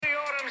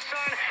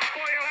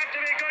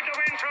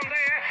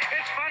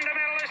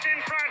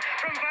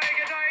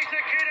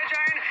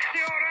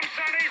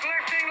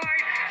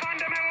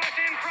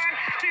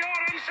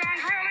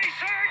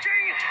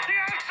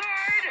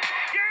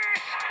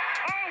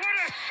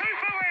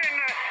super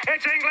win.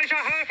 It's English a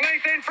half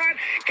length in front.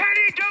 Can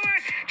he do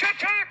it?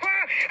 Chautauqua,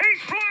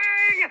 he's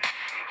flying.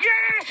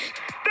 Yes,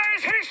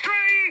 there's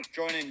history.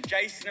 Joining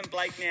Jason and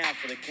Blake now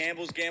for the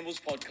Campbell's Gambles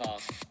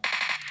podcast.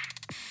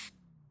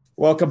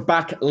 Welcome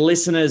back,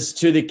 listeners,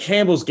 to the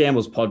Campbell's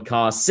Gambles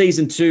podcast,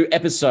 season 2,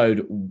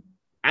 episode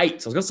 8. I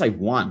was going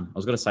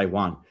to say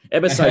 1.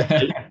 Episode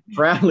 8,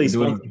 proudly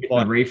sponsored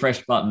by the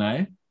refresh button,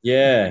 eh?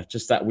 Yeah,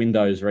 just that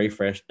Windows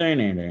refresh.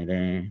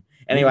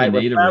 Anyway,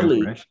 we're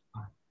proudly.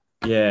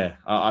 Yeah,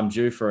 I'm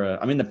due for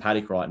I'm in the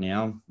paddock right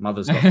now.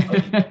 Mother's got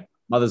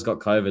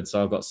COVID,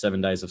 so I've got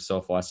 7 days of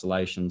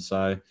self-isolation.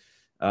 So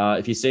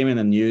if you see me in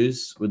the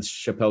news with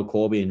Chappelle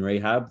Corby in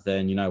rehab,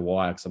 then you know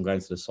why, because I'm going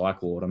to the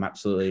cycle ward. I'm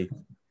absolutely...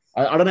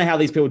 I don't know how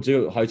these people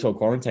do hotel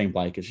quarantine,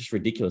 Blake. It's just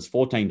ridiculous.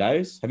 14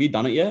 days. Have you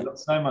done it yet? You've got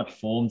so much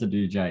form to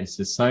do, Jace.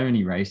 There's so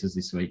many races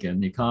this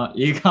weekend. You can't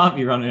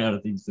be running out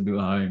of things to do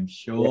at home.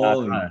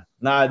 Surely. Yeah,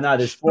 no.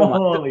 There's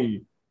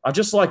surely. I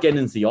just like getting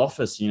into the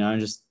office, having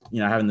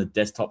the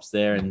desktops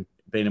there and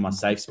being in my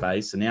safe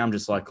space. And now I'm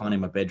just like kind of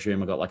in my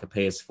bedroom. I've got like a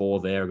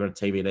PS4 there. I've got a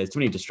TV there. There's too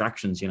many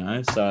distractions,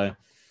 So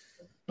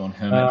on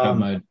hermit crab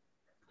mode.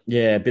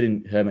 Yeah, a bit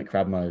in hermit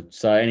crab mode.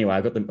 So anyway,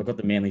 I've got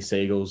the Manly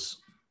Seagulls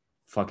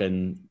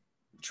fucking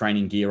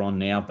training gear on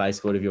now,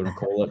 basically, whatever you want to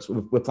call it.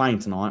 So we're playing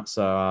tonight,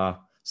 so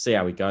see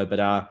how we go.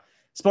 But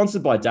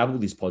sponsored by Dabble,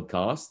 this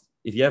podcast.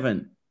 If you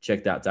haven't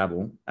checked out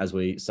Dabble, as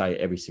we say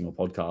every single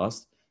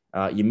podcast,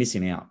 you're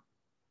missing out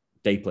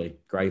deeply,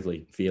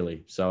 gravely,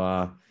 fearly.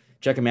 So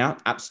check them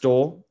out, App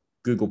Store,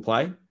 Google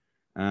Play,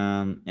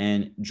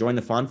 and join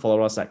the fun.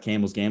 Follow us at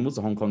Campbell's Gambles.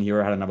 The Hong Kong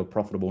Hero had another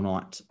profitable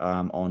night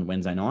on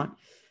Wednesday night.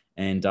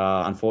 And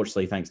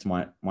unfortunately, thanks to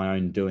my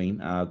own doing,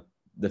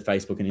 the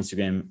Facebook and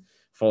Instagram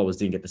followers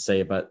didn't get to see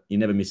it, but you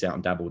never miss out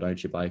on Dabble,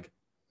 don't you, Blake?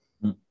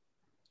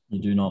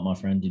 You do not, my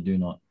friend. You do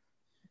not.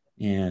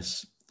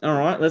 Yes. All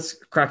right, let's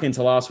crack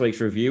into last week's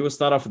review. We'll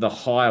start off with the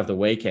high of the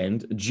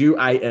weekend.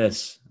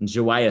 Juais.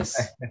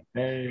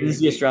 Hey. This is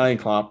the Australian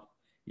Club.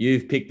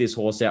 You've picked this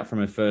horse out from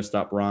her first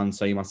up run,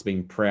 so you must have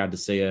been proud to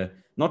see her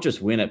not just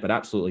win it, but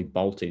absolutely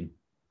bolt in.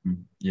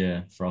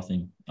 Yeah,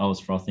 frothing. I was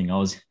frothing. I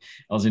was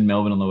in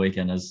Melbourne on the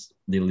weekend, as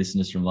the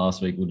listeners from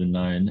last week would have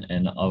known,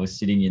 and I was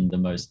sitting in the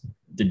most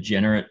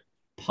degenerate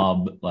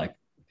pub, like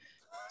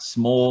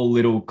small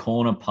little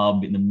corner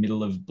pub in the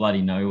middle of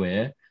bloody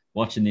nowhere,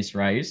 watching this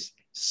race,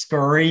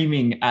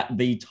 screaming at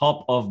the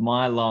top of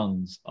my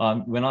lungs.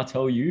 When I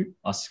tell you,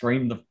 I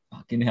screamed the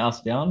fucking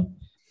house down.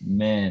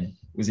 Man,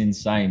 it was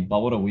insane. But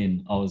what a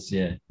win.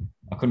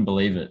 I couldn't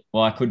believe it.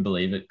 Well, I could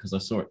believe it because I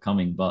saw it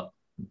coming, but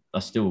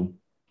I still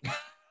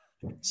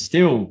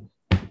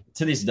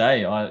to this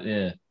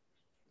day,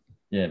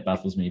 it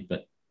baffles me.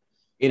 But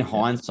in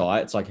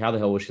hindsight, it's like, how the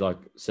hell was she like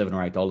 $7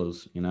 or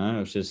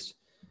 $8? It's just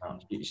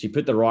she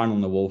put the writing on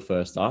the wall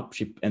first up.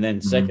 And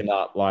then second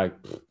up, like,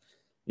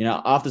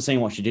 after seeing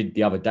what she did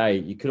the other day,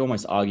 you could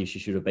almost argue she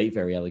should have beat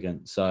Very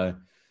Elegant. So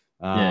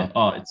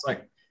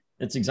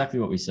it's exactly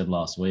what we said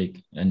last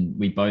week, and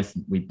we both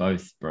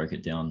broke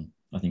it down,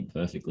 I think,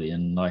 perfectly.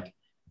 And like,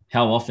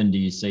 how often do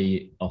you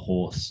see a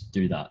horse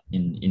do that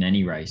in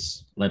any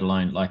race, let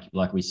alone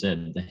like we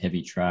said, the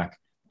heavy track,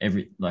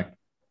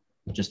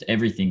 just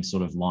everything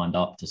sort of lined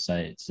up to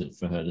say it's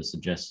for her to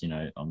suggest,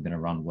 I'm going to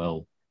run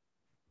well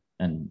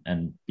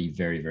and be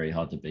very, very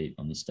hard to beat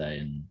on this day,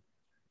 and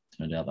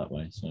turned out that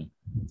way. So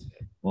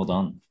well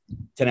done.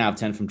 10 out of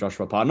 10 from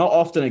Joshua Parr. Not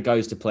often it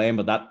goes to plan,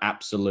 but that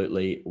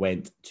absolutely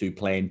went to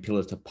plan,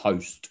 pillar to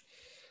post.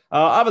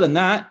 Other than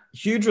that,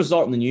 huge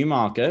result in the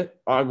Newmarket.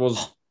 I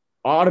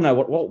don't know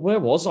where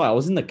was I? I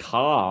was in the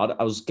car.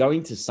 I was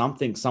going to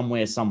something,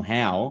 somewhere,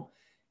 somehow.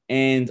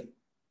 And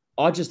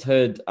I just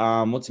heard,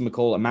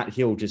 Matt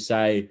Hill just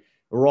say,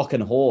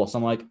 Rockin' Horse.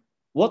 I'm like,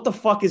 what the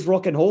fuck is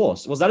Rockin'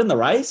 Horse? Was that in the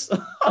race?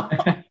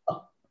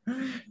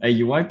 Hey,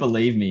 you won't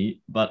believe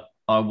me, but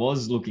I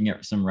was looking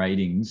at some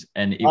ratings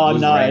and it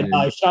was rated.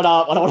 No, shut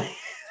up. I don't want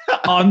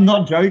I'm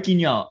not joking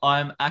you.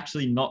 I'm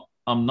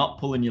not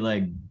pulling your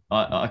leg.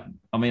 I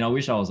mean, I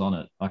wish I was on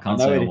it. I can't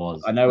say I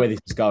was. I know where this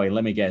is going.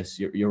 Let me guess.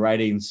 Your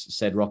ratings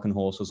said Rockin'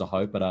 Horse was a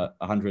hope at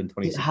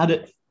 126.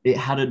 It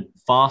had it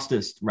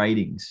fastest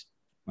ratings.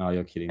 Oh,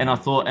 you're kidding. And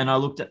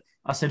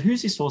I said,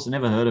 who's this horse? I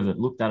never heard of it.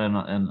 Looked at it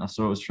and I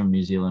saw it was from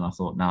New Zealand. I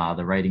thought, nah,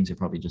 the ratings are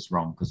probably just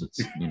wrong because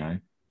it's,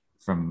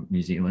 from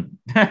New Zealand.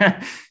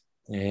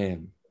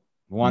 Damn.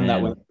 One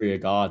that went through your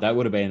guard. That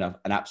would have been an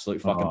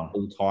absolute fucking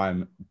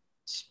full-time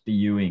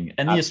spewing.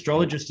 And the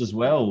astrologist as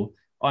well.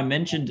 I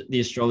mentioned the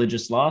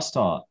astrologist last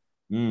start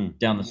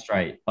down the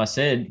straight. I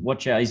said,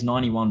 watch out, he's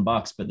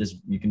 $91, but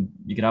you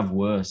could have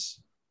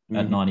worse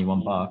at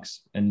 $91.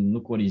 And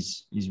look what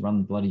he's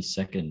run bloody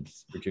second.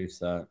 Reduce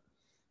that.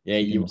 Yeah,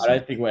 I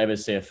don't think we'll ever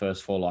see a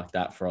first four like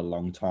that for a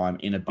long time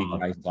in a big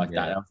race like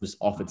that. Just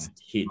off its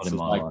hits. Not in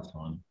my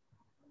lifetime.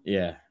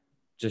 Yeah,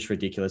 just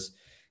ridiculous.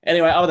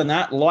 Anyway, other than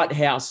that,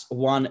 Lighthouse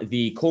won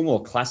the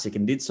Cornwall Classic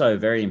and did so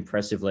very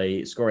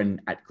impressively, scoring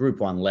at Group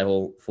 1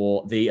 level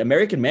for the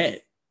American mare.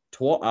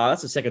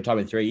 That's the second time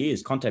in 3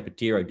 years. Conte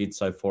Patiro did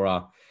so for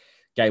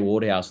Gay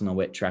Waterhouse on the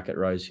wet track at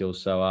Rosehill.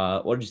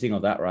 So what did you think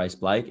of that race,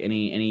 Blake?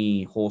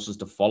 Any horses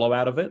to follow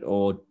out of it,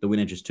 or the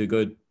winner just too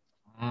good?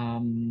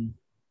 Promise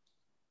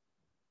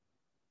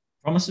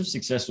of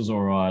Success was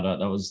all right.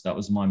 That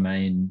was my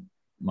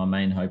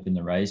main hope in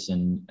the race,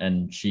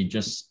 and she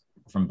just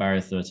from barrier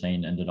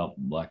 13 ended up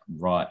like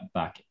right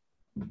back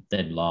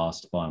dead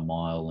last by a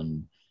mile,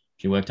 and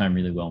she worked home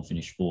really well and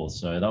finished fourth.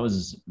 So I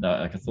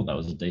thought that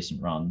was a decent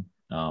run,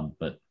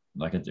 but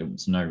like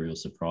it's no real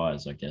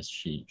surprise. I guess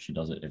she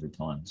does it every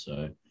time.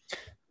 So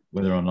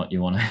whether or not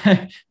you want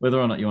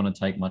to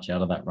take much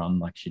out of that run,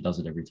 like she does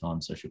it every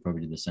time. So she'll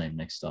probably do the same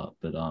next start.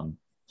 But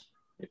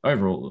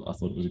overall, I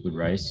thought it was a good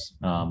race.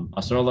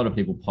 I saw a lot of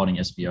people potting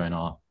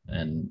Espiona,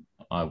 and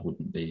I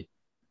wouldn't be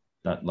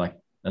that. Like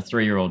a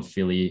 3-year-old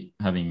filly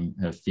having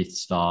her 5th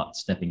start,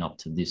 stepping up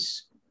to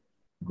this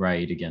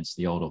grade against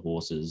the older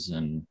horses,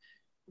 and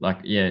like,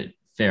 yeah,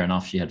 fair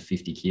enough, she had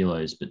 50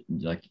 kilos, but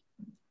like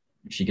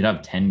she could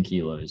have 10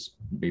 kilos,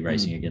 be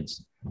racing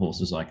against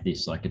horses like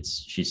this. Like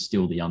she's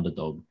still the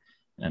underdog,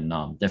 and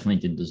definitely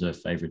didn't deserve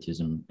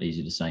favoritism.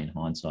 Easy to say in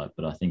hindsight,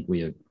 but I think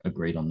we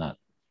agreed on that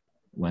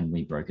when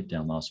we broke it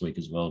down last week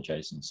as well,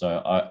 Jason.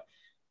 So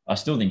I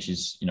still think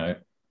she's,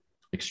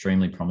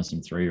 extremely promising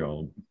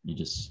 3-year-old. You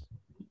just,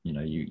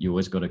 you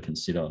always got to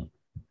consider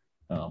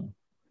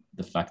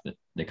the fact that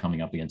they're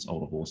coming up against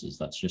older horses.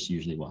 That's just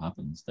usually what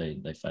happens.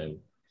 They fail.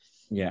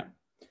 Yeah.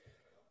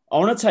 I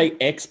want to take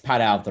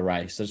Expat out of the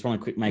race. I just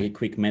want to make a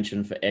quick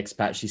mention for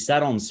Expat. She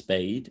sat on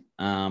speed,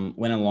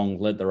 went along,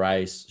 led the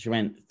race. She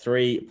went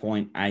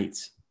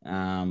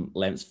 3.8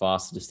 lengths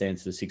faster to stand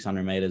to the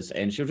 600 meters,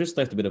 and she just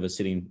left a bit of a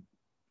sitting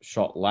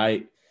shot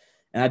late.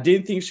 And I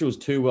didn't think she was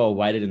too well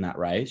weighted in that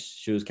race.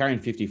 She was carrying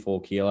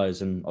 54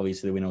 kilos, and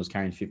obviously the winner was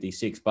carrying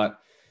 56. But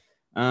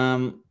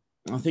I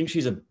think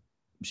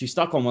she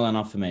stuck on well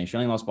enough for me. She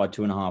only lost by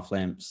 2.5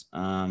 lengths,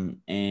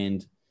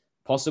 and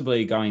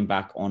possibly going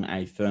back on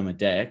a firmer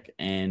deck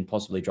and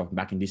possibly dropping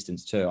back in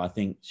distance too. I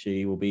think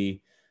she will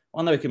be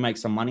one that we can make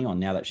some money on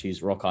now that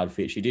she's rock hard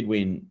fit. She did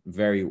win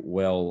very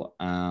well.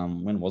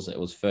 When was it? It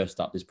was first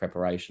up this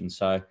preparation.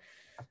 So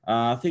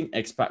I think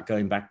Expat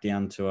going back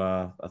down to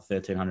a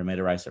 1,300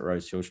 meter race at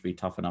Rosehill should be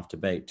tough enough to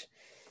beat.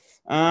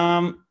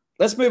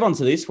 Let's move on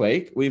to this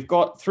week. We've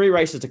got 3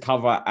 races to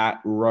cover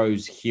at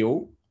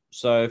Rosehill.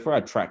 So for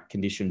our track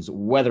conditions,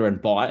 weather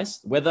and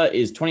bias. Weather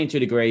is 22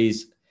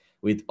 degrees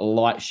with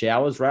light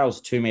showers.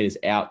 Rails 2 meters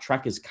out.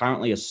 Track is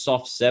currently a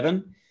soft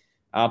 7.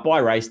 By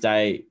race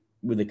day,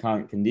 with the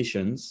current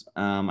conditions,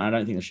 I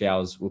don't think the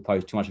showers will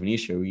pose too much of an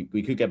issue.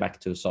 We could get back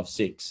to a soft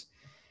 6.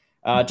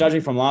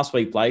 Judging from last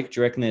week, Blake, do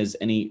you reckon there's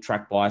any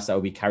track bias that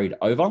will be carried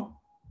over?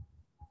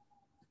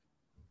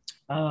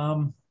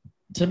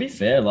 To be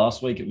fair,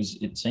 last week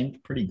it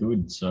seemed pretty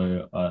good.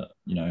 So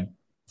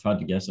if I had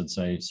to guess, I'd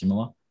say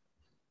similar.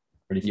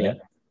 Pretty fair.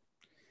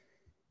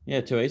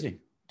 Yeah, too easy.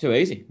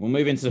 We'll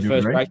move into the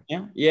first race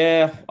now.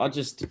 Yeah,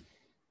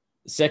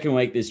 second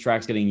week this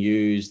track's getting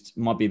used.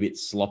 Might be a bit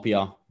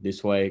sloppier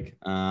this week.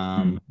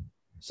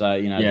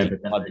 So,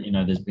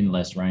 there's been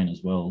less rain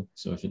as well.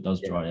 So if it does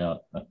dry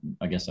out,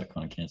 I guess that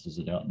kind of cancels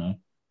it out, no?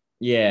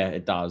 Yeah,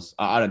 it does.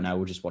 I don't know.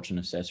 We'll just watch and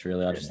assess,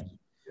 really.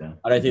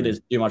 I don't think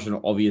there's too much of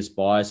an obvious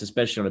bias,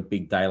 especially on a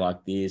big day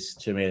like this.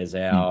 2 meters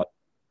out,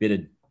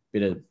 bit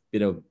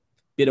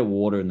of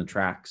water in the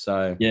track.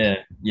 So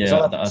I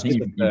think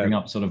you bring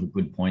up sort of a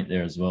good point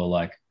there as well.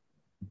 Like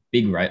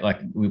big rate,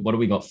 like what do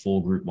we got?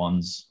 4 Group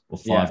 1s or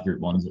 5 Group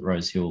 1s at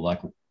Rosehill?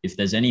 Like if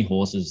there's any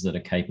horses that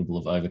are capable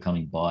of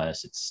overcoming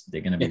bias,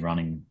 they're going to be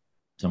running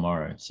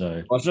tomorrow.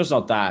 So it's just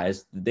not that.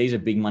 These are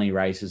big money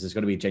races. There's got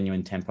to be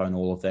genuine tempo in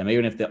all of them.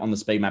 Even if they're on the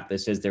speed map that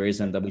says there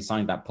isn't, there'll be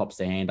something that pops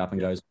their hand up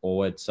and goes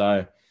forward.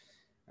 So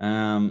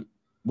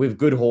with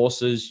good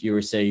horses, you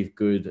receive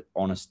good,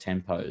 honest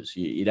tempos.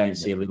 You don't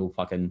see a little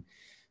fucking,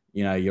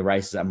 your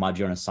races at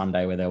Mudgee on a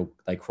Sunday where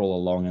they crawl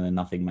along and then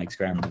nothing makes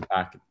ground from the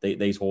back.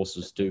 These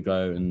horses do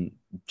go, and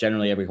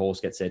generally every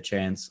horse gets their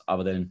chance,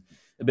 other than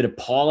a bit of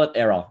pilot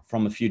error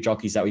from a few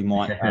jockeys that we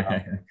might.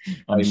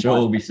 I'm sure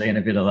we'll be seeing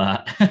a bit of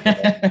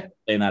that.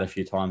 Seen that a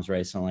few times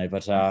recently.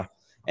 But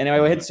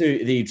anyway, we'll head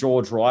to the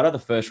George Ryder, the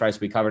first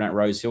race we covered at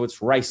Rosehill.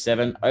 It's race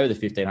 7 over the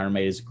 1,500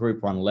 metres,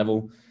 Group 1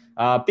 level.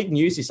 Big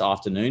news this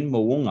afternoon.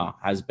 Mo'unga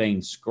has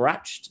been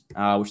scratched,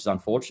 which is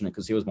unfortunate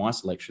because he was my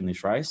selection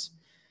this race,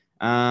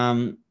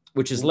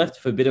 which has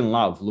left Forbidden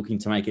Love looking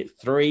to make it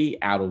 3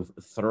 out of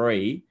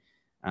 3.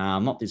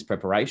 Not this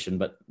preparation,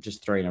 but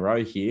just 3 in a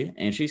row here.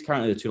 And she's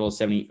currently the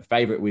 $2.70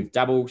 favourite with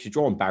double. She's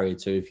drawn barrier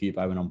 2 if Hugh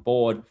Bowman on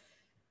board.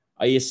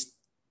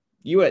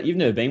 You've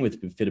never been with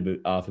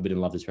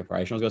Forbidden Love this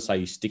preparation. I was going to say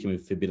you're sticking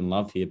with Forbidden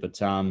Love here,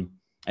 but are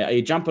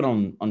you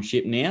jumping on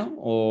ship now,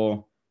 or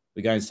are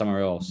we going somewhere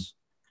else?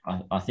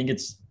 I think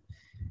it's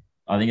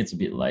a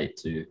bit late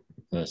too.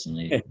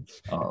 Personally,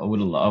 I would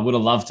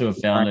have loved to have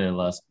found her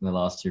the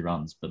last 2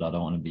 runs, but I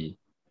don't want to be,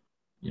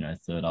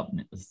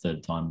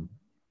 third time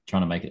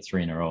trying to make it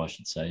 3 in a row. I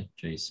should say,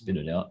 geez, spit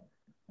it out.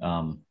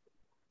 I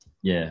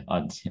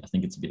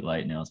think it's a bit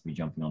late now to be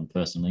jumping on.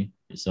 Personally,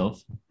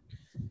 yourself?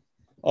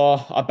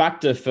 I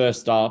backed her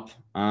first up.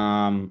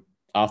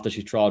 after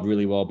she trialled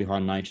really well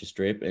behind Nature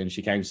Strip, and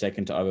she came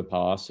second to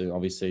Overpass, who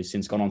obviously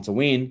since gone on to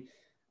win.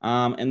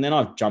 And then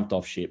I've jumped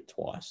off ship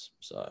twice.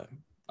 So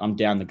I'm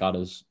down the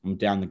gutters.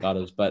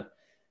 But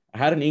I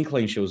had an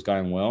inkling she was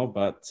going well,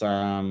 but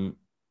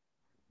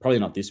probably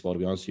not this well, to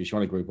be honest with you. She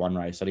won a Group 1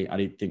 race. I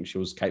didn't think she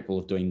was capable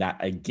of doing that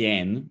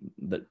again,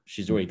 that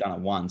she's already done it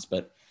once.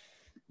 But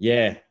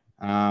yeah,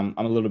 I'm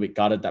a little bit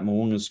gutted that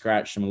Moonga's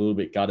scratched. I'm a little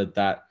bit gutted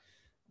that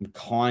I'm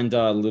kind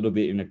of a little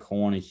bit in a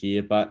corner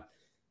here, but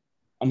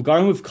I'm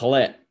going with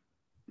Colette.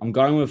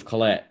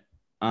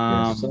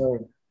 Yes.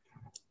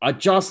 I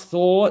just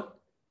thought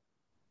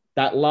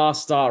that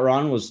last start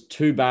run was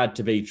too bad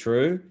to be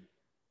true.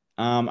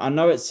 I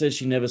know it says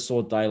she never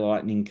saw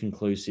daylight and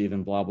inconclusive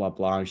and blah, blah,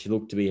 blah, and she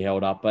looked to be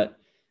held up, but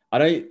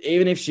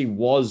even if she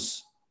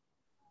was,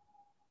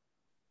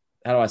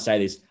 how do I say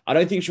this? I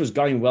don't think she was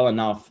going well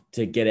enough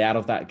to get out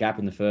of that gap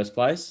in the first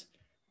place.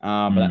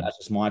 But that's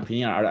just my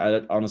opinion.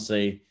 I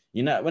honestly,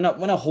 when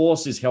a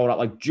horse is held up,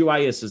 like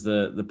Duais is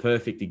the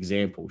perfect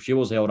example. She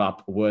was held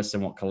up worse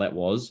than what Colette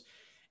was.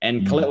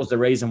 And Colette was the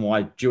reason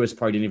why Duais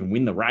probably didn't even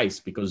win the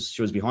race, because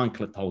she was behind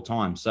Colette the whole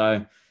time.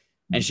 So,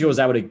 and she was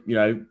able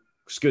to,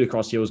 scoot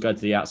across hills, go to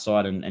the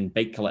outside and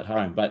beat Colette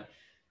home. But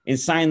in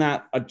saying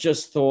that, I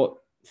just thought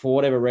for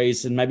whatever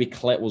reason, maybe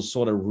Colette was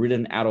sort of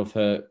ridden out of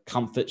her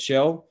comfort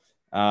shell,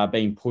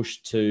 being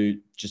pushed to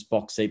just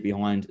box seat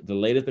behind the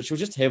leaders. But she was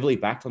just heavily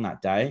backed on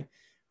that day.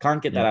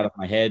 Can't get that out of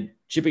my head.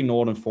 Chipping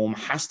Norton form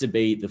has to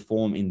be the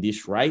form in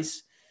this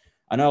race.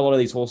 I know a lot of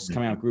these horses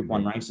come out of Group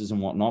 1 races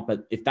and whatnot,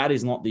 but if that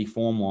is not the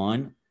form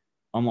line,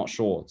 I'm not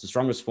sure. It's the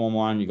strongest form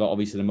line. You got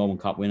obviously the Melbourne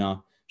Cup winner.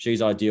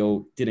 She's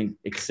ideal. Didn't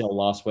excel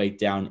last week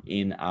down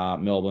in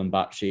Melbourne,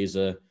 but she's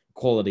a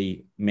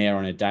quality mare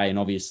on her day. And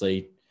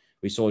obviously,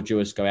 we saw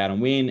Duais go out and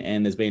win,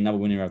 and there's been another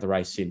winner of the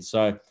race since.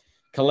 So,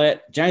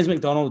 Colette, James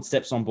McDonald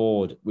steps on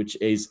board, which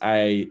is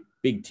a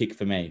big tick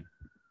for me.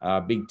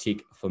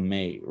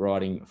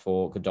 Riding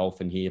for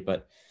Godolphin here.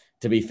 But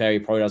to be fair, he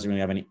probably doesn't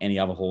really have any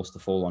other horse to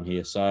fall on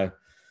here. So,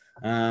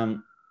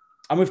 I'm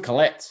with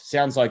Colette.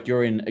 Sounds like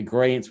you're in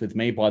agreement with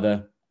me by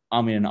the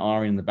in and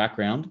R in the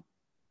background.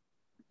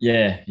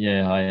 Yeah,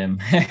 I am.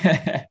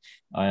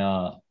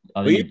 I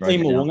were you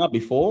Team Moonga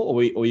before, or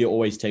were you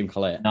always Team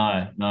Colette?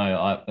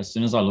 No. As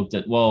soon as I looked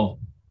at, I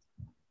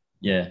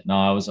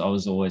was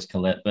always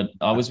Colette, but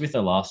I was with her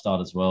last start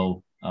as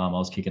well. I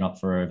was kicking up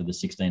for her over the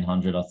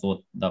 1600. I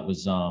thought that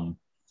was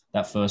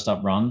that first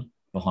up run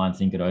behind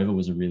Think It Over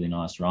was a really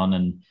nice run,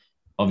 and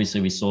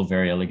obviously we saw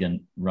Very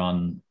Elegant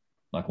run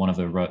like one of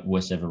her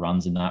worst ever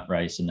runs in that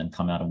race, and then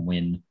come out and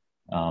win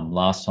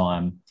last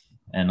time.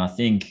 And I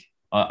think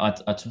I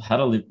had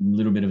a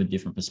little bit of a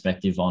different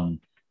perspective on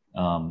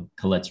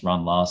Colette's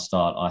run last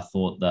start. I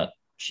thought that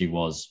she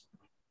was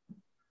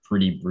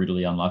pretty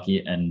brutally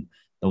unlucky. And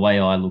the way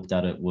I looked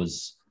at it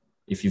was,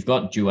 if you've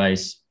got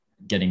Duais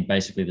getting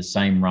basically the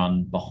same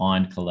run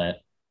behind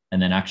Colette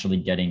and then actually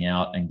getting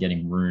out and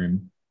getting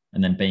room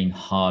and then being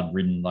hard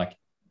ridden, like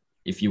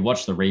if you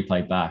watch the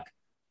replay back,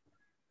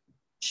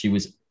 she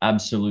was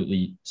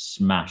absolutely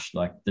smashed.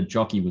 Like the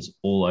jockey was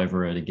all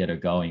over her to get her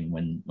going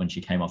when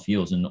she came off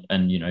heels.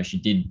 And she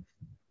did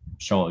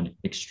show an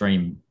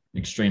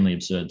extremely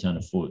absurd turn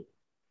of foot,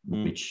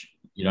 which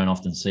you don't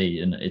often see.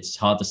 And it's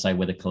hard to say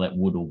whether Colette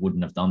would or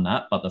wouldn't have done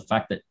that. But the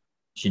fact that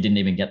she didn't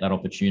even get that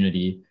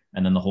opportunity,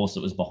 and then the horse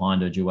that was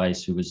behind her,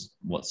 Duais, who was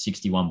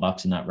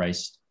 $61 in that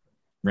race,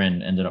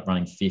 ended up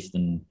running fifth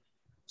and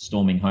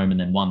storming home, and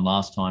then won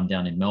last time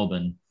down in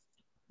Melbourne.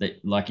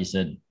 That, like you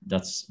said,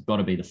 that's got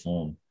to be the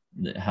form.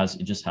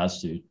 It just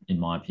has to, in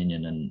my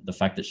opinion. And the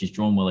fact that she's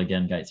drawn well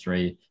again, gate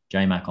 3,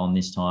 J-Mac on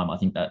this time, I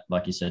think that,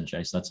 like you said,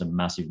 Jace, that's a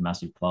massive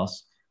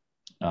plus.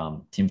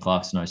 Tim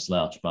Clark's no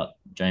slouch, but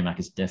J-Mac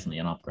is definitely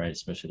an upgrade,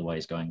 especially the way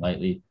he's going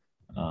lately.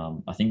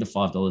 I think the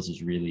 $5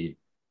 is really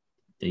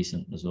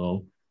decent as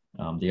well.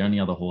 The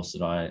only other horse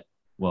that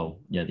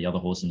the other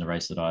horse in the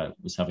race that I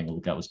was having a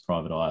look at was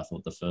Private Eye. I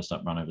thought the first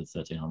up run over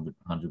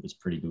 1300 was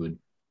pretty good,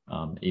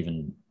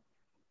 even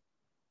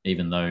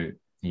though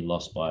he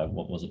lost by,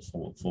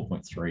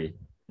 4.3,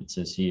 it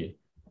says here.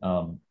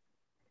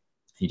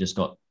 He just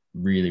got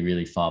really,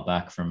 really far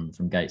back from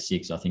gate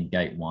 6. I think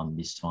gate 1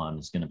 this time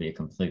is going to be a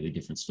completely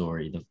different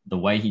story. The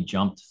way he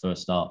jumped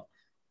first up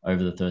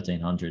over the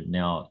 1300,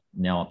 now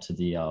up to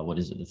the,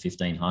 the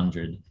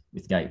 1500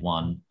 with gate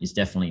 1, is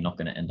definitely not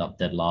going to end up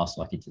dead last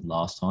like he did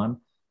last time.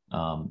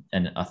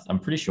 And I'm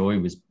pretty sure he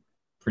was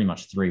pretty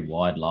much 3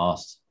 wide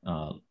last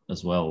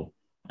as well,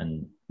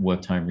 and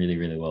worked home really,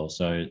 really well.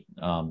 So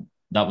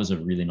that was a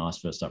really nice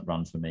first up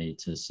run for me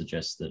to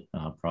suggest that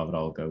Private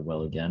Eye will go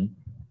well again.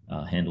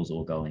 Handles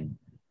all going.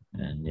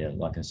 And yeah,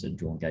 like I said,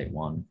 drawn gate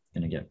 1,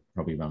 going to get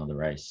probably run of the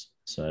race.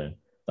 So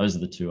those are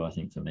the two, I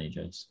think, for me,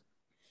 Jace.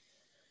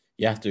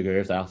 You have to agree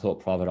with that. I thought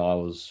Private Eye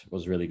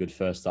was really good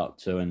first up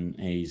too, and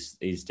he's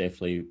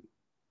definitely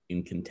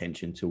in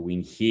contention to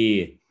win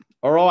here.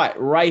 All right,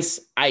 race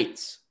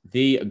 8,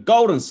 the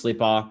Golden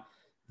Slipper.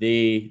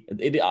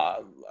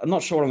 I'm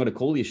not sure what I'm going to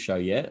call this show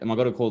yet. Am I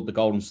going to call it the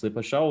Golden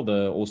Slipper Show or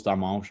the All-Star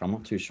Mile Show? I'm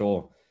not too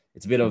sure.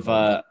 It's a bit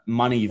of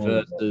money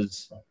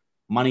versus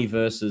money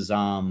versus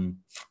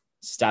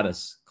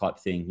status type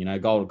thing. You know,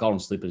 Golden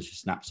Slipper is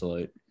just an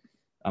absolute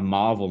a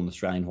marvel in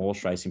Australian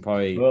horse racing.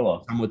 Probably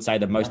some would say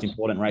the most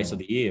important race of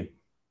the year.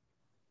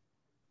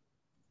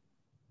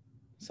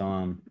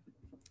 So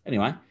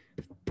anyway,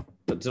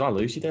 did I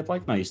lose you there,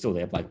 Blake? No, you're still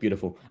there, Blake.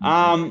 Beautiful.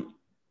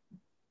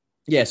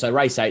 Yeah, so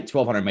race 8,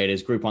 1,200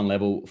 meters, Group 1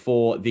 level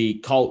for the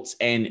Colts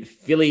and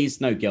Fillies.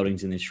 No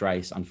geldings in this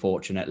race,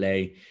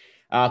 unfortunately.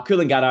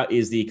 Coolangatta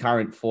is the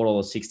current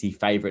 $4.60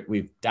 favourite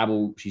with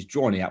Dabble. She's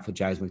drawn out for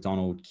James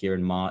McDonald,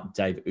 Kieran Mart,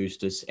 Dave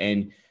Eustace,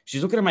 and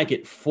she's looking to make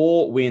it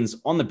 4 wins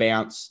on the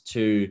bounce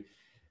to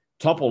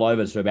topple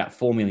over to about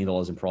 $4 million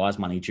in prize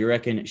money. Do you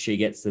reckon she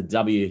gets the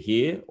W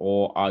here,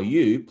 or are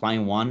you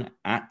playing one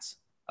at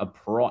a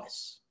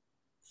price?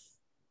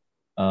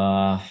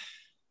 I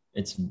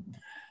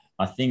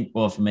think,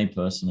 well, for me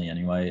personally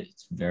anyway,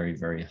 it's very,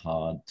 very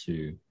hard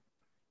to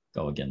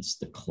go against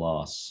the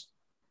class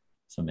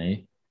for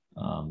me.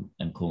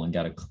 And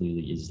Coolangatta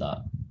clearly is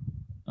that.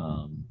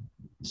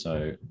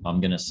 So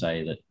I'm going to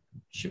say that,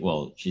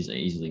 she's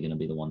easily going to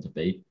be the one to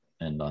beat.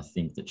 And I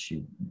think that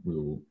she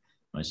will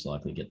most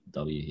likely get the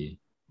W here.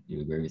 Do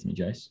you agree with me,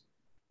 Jace?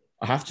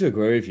 I have to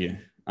agree with you.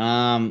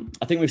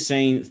 I think we've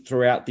seen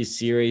throughout this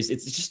series,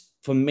 it's just,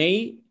 for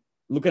me,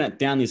 looking at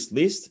down this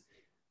list,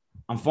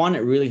 I'm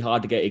finding it really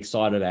hard to get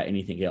excited about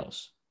anything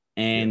else.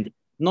 And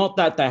not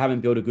that they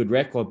haven't built a good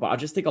record, but I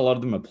just think a lot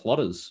of them are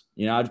plotters.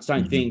 You know, I just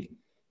don't think,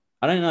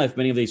 I don't know if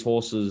many of these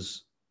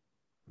horses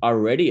are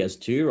ready as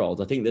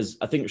 2-year-olds.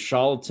 I think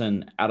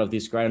Charlatan out of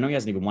this grade, I know he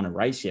hasn't even won a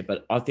race yet,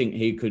 but I think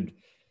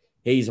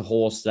he's a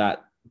horse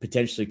that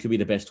potentially could be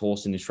the best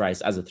horse in this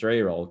race as a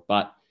 3-year-old,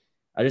 but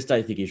I just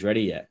don't think he's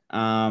ready yet.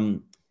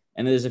 And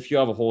there's a few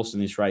other horses in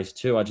this race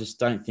too. I just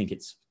don't think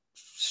it's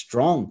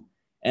strong.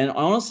 And I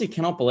honestly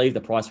cannot believe the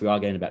price we are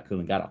getting about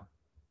Coolangatta.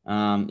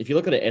 If you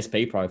look at her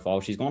SP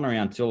profile, she's gone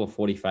around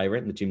 $2.40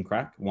 favourite in the Jim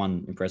Crack,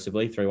 won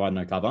impressively, 3 wide,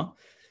 no cover.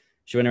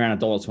 She went around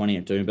 $1.20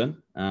 at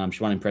Doomben.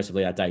 She won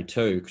impressively at day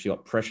 2 because she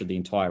got pressured the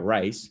entire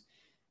race.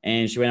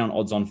 And she went on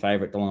odds-on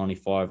favourite,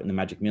 $1.95 in the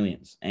Magic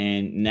Millions.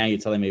 And now you're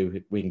telling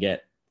me we can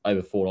get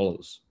over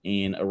 $4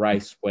 in a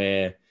race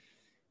where,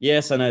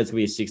 yes, I know it's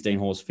going to be a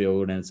 16-horse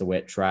field and it's a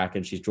wet track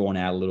and she's drawn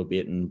out a little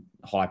bit and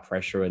high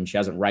pressure and she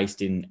hasn't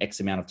raced in X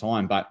amount of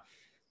time, but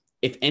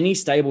if any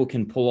stable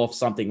can pull off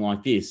something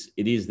like this,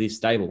 it is this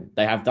stable.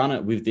 They have done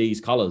it with these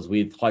colours,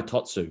 with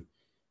Haitotsu,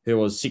 who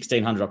was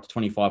 1,600 up to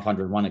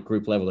 2,500, won at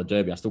group level at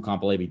Derby. I still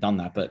can't believe he done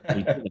that, but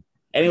he did it.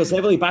 And he was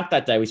heavily back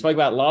that day. We spoke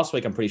about it last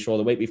week, I'm pretty sure,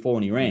 the week before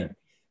when he ran. Yeah.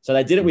 So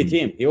they did it with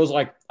him. He was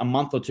like a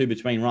month or 2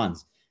 between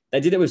runs. They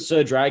did it with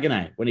Sir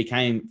Dragonet when he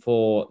came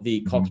for the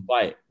Cox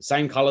Plate.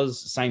 Same colours,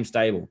 same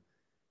stable.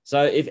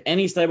 So if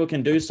any stable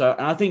can do so,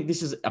 and I think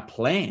this is a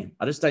plan.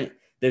 I just don't,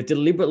 they've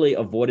deliberately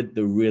avoided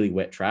the really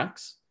wet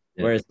tracks.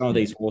 Whereas some of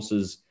these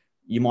horses,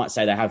 you might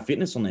say they have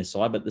fitness on their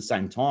side, but at the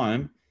same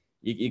time,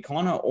 you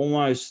kind of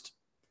almost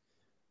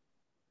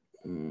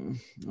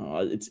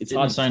it's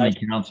hard to say. Only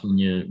counts when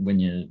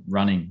you're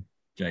running,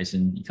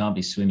 Jason. You can't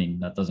be swimming.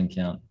 That doesn't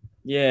count.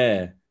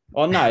 Yeah.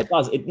 Oh no, it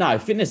does.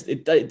 Fitness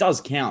it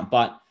does count,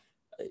 but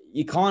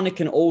you kind of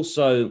can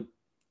also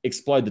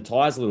explode the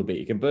tires a little bit.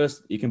 You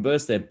can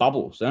burst their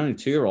bubbles. They're only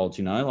 2-year-olds,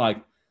 you know,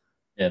 like.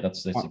 Yeah,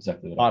 that's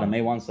exactly what. Pardon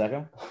me, 1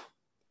 second.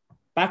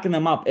 Backing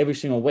them up every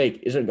single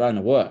week isn't going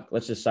to work.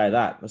 Let's just say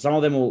that. Some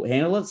of them will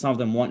handle it. Some of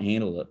them won't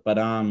handle it. But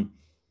I'm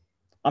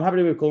happy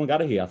to be with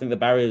Coolangatta here. I think the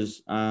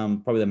barrier's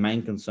probably the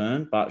main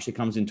concern, but she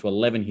comes into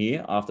 11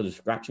 here after the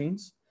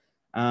scratchings.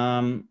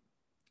 And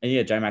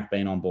yeah, J-Mac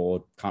being on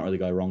board, can't really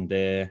go wrong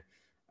there.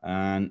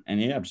 And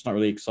yeah, I'm just not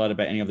really excited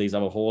about any of these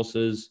other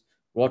horses.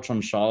 Watch on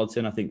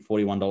Charlatan. I think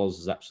 $41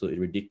 is absolutely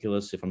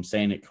ridiculous if I'm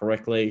saying it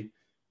correctly.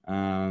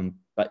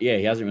 But yeah,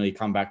 he hasn't really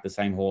come back the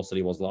same horse that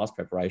he was last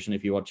preparation.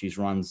 If you watch his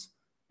runs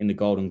in the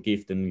Golden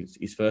Gift and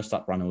his first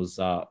up run, it was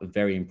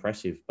very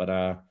impressive. But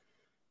have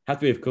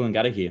to be with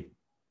Coolangatta here.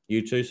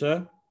 You too,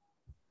 sir?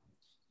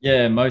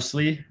 Yeah,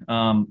 mostly.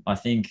 I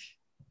think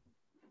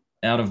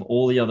out of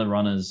all the other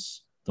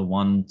runners, the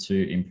one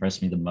to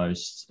impress me the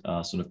most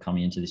sort of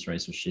coming into this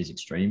race was She's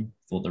Extreme.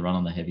 Thought the run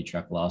on the heavy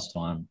track last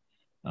time,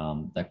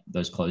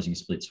 those closing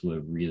splits were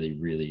really,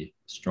 really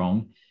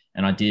strong.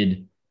 And I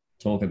did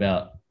talk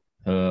about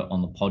her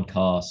on the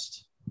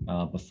podcast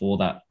before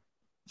that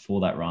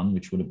run,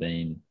 which would have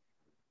been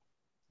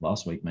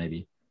last week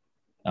maybe.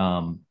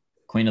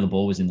 Queen of the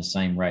Ball was in the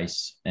same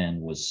race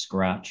and was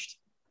scratched,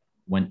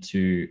 went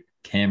to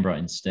Canberra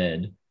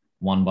instead,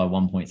 won by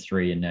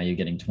 1.3, and now you're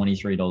getting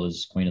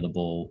 $23 Queen of the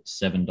Ball,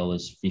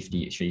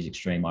 $7.50 She's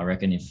Extreme. I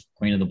reckon if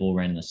Queen of the Ball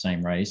ran in the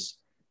same race,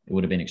 it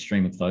would have been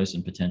extremely close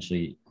and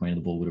potentially Queen of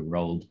the Ball would have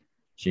rolled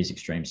She's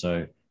Extreme.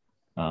 So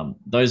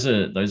those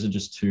are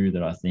just two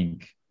that I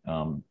think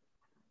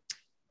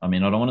I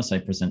mean, I don't want to say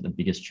present the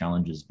biggest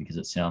challenges because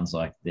it sounds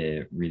like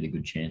they're really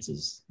good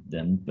chances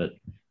then, but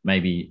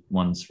maybe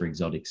ones for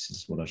exotics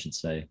is what I should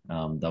say.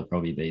 They'll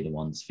probably be the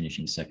ones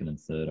finishing second and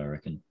third, I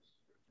reckon.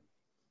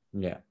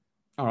 Yeah.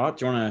 All right.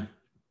 Do you want to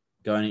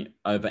going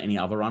over any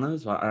other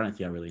runners. I don't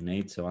think I really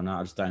need to. I know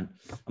I just don't.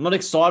 I'm not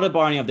excited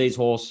by any of these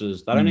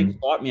horses. They don't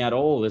excite me at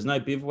all. There's no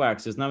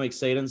bivouacs. There's no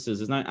exceedances.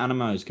 There's no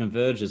Animos,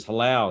 Converges,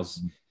 Halaus.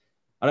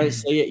 I don't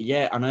see it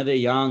yet. I know they're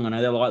young. I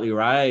know they're lightly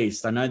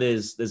raced. I know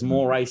there's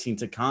more racing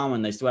to come,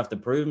 and they still have to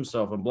prove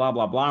themselves and blah,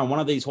 blah, blah. And one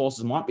of these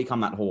horses might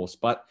become that horse.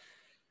 But,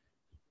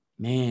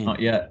 man.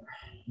 Not yet.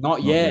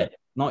 Not yet.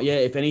 Not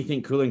yet. If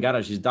anything,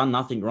 Coolangatta, she's done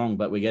nothing wrong,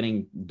 but we're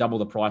getting double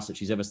the price that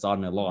she's ever started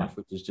in her life,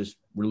 which is just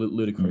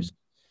ludicrous.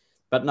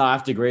 But no, I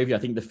have to agree with you. I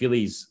think the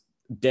fillies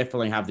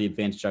definitely have the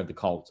advantage over the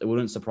colts. It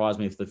wouldn't surprise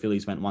me if the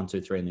fillies went 1,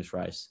 2, 3 in this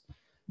race.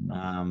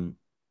 And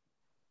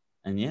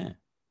yeah,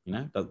 you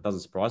know, that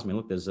doesn't surprise me.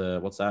 Look, there's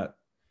what's that?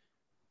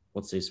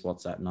 What's this?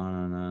 What's that?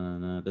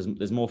 No.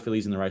 There's more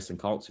fillies in the race than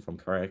colts, if I'm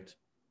correct.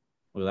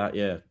 Look at that.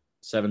 Yeah.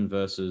 7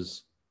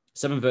 versus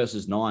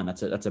 9.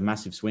 That's a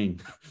massive swing.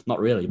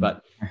 Not really,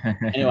 but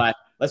anyway,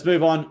 let's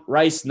move on.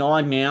 Race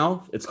 9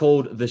 now. It's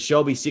called the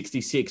Shelby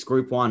 66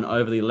 Group 1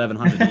 over the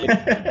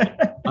 1100.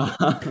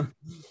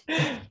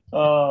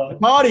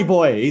 Party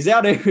boy, he's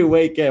out every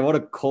weekend. What a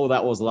call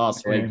that was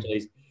last week.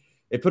 Jeez.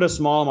 It put a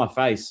smile on my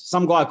face.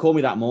 Some guy called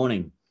me that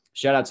morning.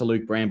 Shout out to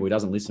Luke Bramble. He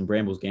doesn't listen.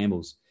 Brambles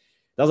Gambles.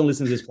 Doesn't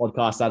listen to this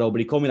podcast at all, but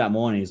he called me that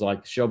morning. He's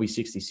like, Shelby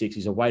 66.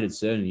 He's a weighted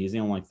certainty, isn't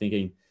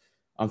he?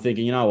 I'm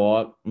thinking, you know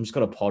what? I'm just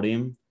going to pod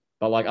him.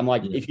 But like, I'm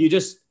like, if you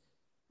just,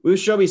 we were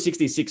Shelby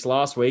 66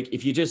 last week.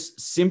 If you just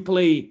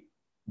simply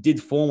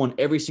did form on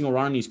every single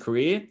run in his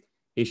career,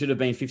 he should have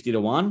been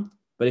 50-1.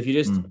 But if you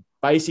just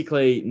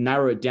basically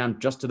narrow it down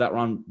just to that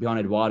run behind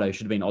Eduardo, he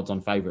should have been odds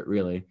on favorite,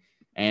 really.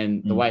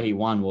 And the way he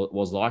won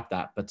was like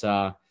that. But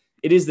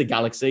it is the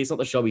Galaxy. It's not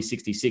the Shelby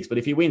 66. But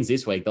if he wins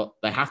this week,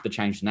 they have to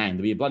change the name.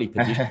 There'll be a bloody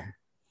petition.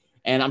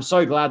 And I'm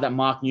so glad that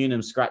Mark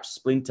Newnham scratched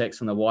Splintex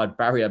from the wide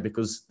barrier,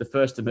 because the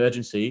first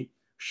emergency,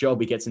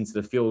 Shelby gets into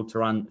the field to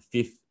run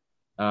his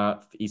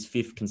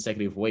 5th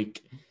consecutive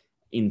week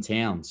in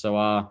town.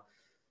 So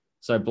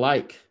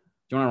Blake, do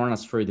you want to run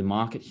us through the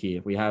market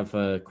here? We have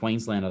a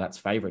Queenslander that's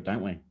favourite,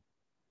 don't we?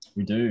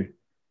 We do.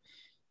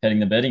 Heading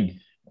the betting.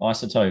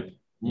 Isotope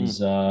is,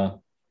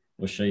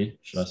 was she,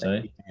 should I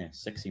say?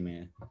 Sexy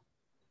man.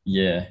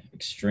 Yeah,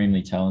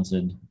 extremely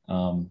talented.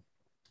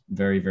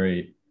 Very,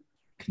 very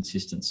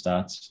consistent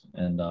stats,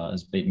 and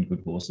has beaten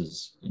good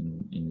horses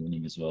in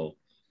winning as well.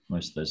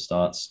 Most of those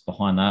starts.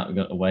 Behind that, we've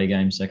got Away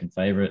Game, second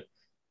favourite.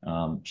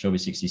 Shelby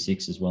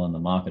 66 as well in the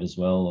market as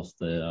well, off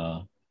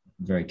the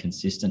very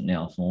consistent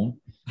now form.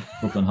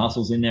 Brooklyn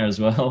Hustle's in there as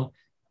well.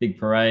 Big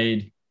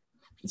Parade.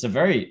 It's a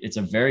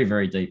very,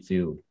 very deep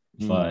field,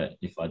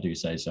 if I do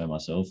say so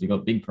myself. You've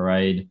got Big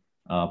Parade,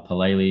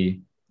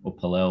 Palele or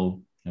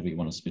Palel, however you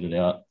want to spit it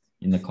out,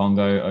 in the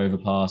Congo,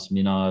 Overpass,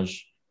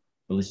 Minaj,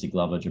 Ballistic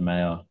Lover,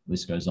 Jamea,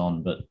 list goes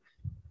on. But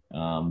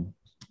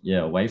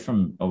away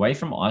from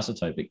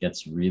Isotope, it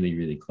gets really,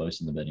 really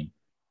close in the betting.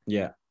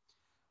 Yeah.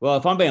 Well,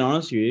 if I'm being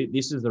honest with you,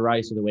 this is the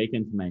race of the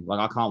weekend for me. Like,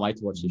 I can't wait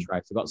to watch this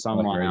race. I've got some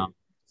of my...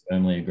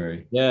 Firmly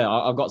agree. Yeah,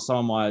 I've got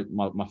some of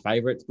my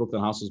favourites.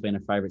 Brooklyn Hustle's been a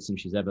favourite since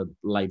she's ever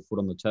laid foot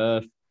on the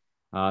turf.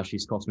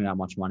 She's cost me that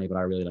much money, but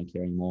I really don't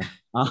care anymore.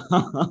 I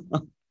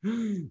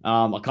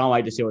can't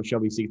wait to see what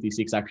Shelby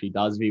 66 actually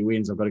does. If he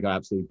wins, I've got to go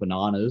absolutely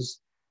bananas.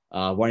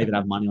 Won't even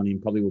have money on him.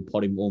 Probably will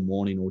pot him all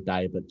morning, all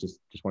day, but just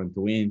want him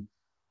to win.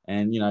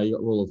 And, you know, you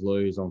got Rule of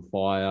Lose on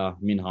fire.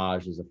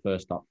 Minhaj is a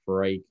first-up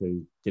freak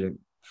who didn't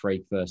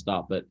freak first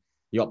up. But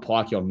you got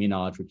Pikey on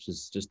Minaj, which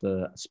is just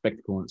a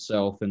spectacle in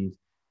itself. And,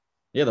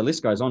 yeah, the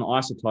list goes on.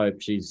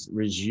 Isotope, she's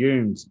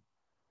resumed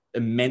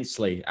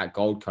immensely at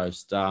Gold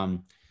Coast. Got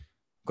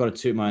to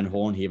toot my own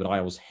horn here, but I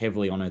was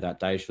heavily on her that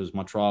day. She was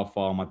my trial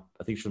file.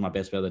 I think she was my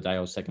best bet of the day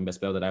or second best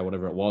bet of the day,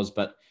 whatever it was.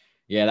 But,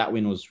 yeah, that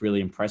win was really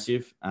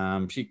impressive.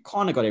 She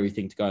kind of got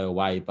everything to go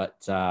away, but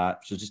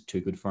she was just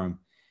too good for him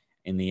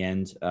in the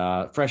end.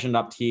 Freshened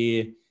up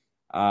here.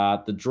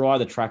 The drier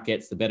the track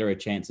gets, the better her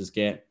chances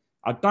get.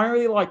 I don't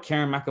really like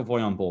Karen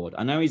McAvoy on board.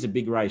 I know he's a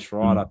big race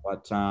rider,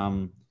 but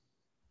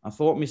I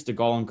thought Mr.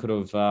 Golan could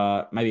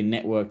have maybe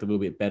networked a little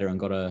bit better and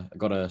got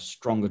a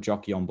stronger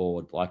jockey on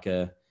board, like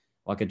a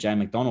Jay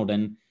McDonald.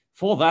 And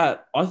for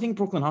that, I think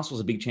Brooklyn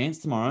Hustle's a big chance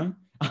tomorrow.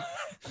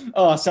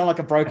 Oh, I sound like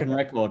a broken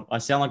record.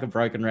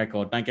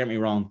 Don't get me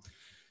wrong.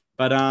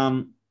 But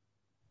I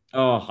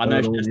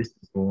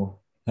know.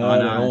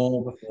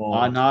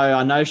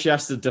 I know she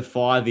has to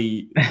defy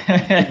the...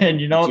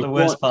 And you know what the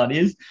worst part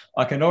is?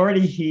 I can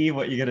already hear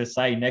what you're going to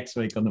say next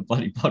week on the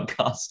bloody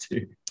podcast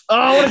too.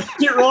 Oh, what a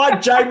shit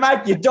right, J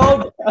Mac, you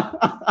dog.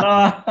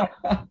 I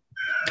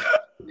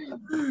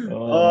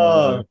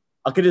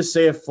could just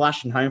see her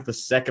flashing home for a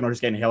second or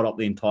just getting held up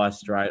the entire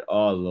straight.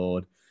 Oh,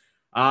 Lord.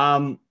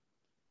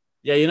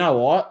 Yeah, you know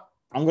what?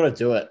 I'm going to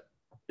do it.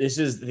 This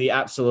is the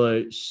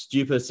absolute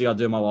stupidest thing I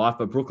do in my life,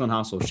 but Brooklyn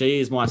Hustle, she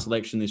is my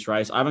selection this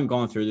race. I haven't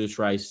gone through this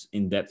race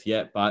in depth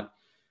yet, but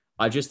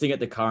I just think at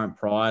the current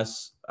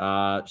price,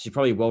 she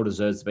probably well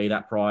deserves to be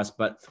that price.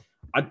 But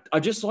I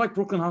just like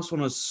Brooklyn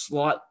Hustle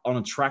on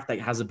a track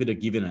that has a bit of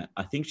give in it.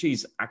 I think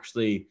she's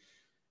actually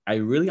a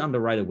really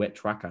underrated wet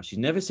tracker. She's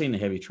never seen the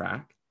heavy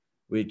track,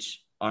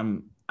 which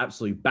I'm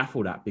absolutely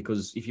baffled at,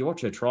 because if you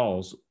watch her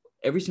trials,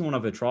 every single one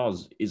of her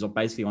trials is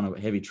basically on a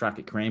heavy track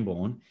at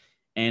Cranbourne.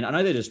 And I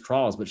know they're just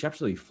trials, but she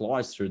absolutely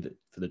flies for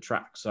the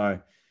track. So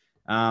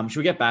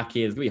she'll get back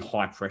here. There's going to be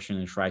high pressure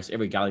in this race.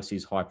 Every Galaxy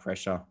is high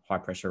pressure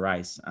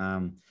race,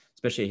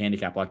 especially a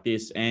handicap like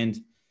this. And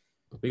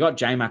we got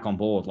J-Mac on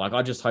board. Like,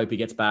 I just hope he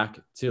gets back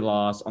to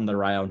last on the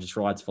rail and just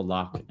rides for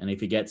luck. And if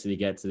he gets it, he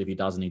gets it. If he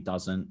doesn't, he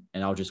doesn't.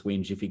 And I'll just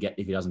whinge if he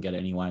doesn't get it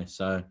anyway.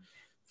 So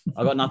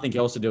I got nothing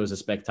else to do as a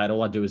spectator.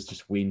 All I do is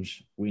just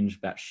whinge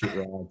about shit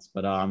rides.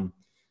 But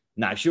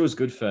no, she was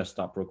good first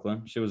up,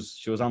 Brooklyn. She was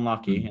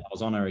unlucky. I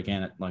was on her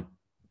again at like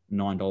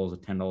 $9 or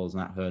 $10,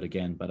 and that hurt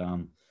again. But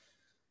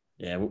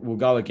yeah, we'll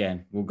go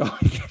again. We'll go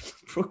again,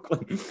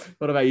 Brooklyn.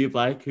 What about you,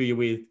 Blake? Who are you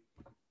with?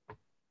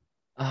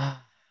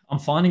 I'm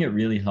finding it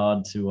really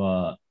hard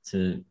to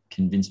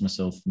convince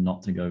myself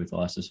not to go with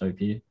Isotope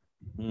here.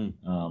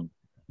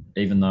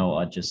 Even though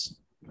I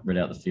just read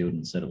out the field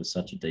and said it was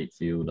such a deep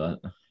field.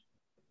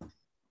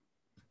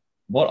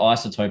 What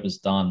Isotope has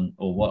done,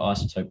 or what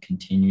Isotope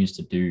continues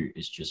to do,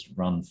 is just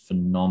run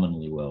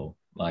phenomenally well.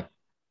 Like,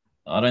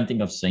 I don't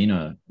think I've seen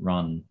her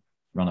run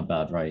a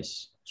bad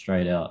race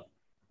straight out,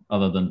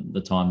 other than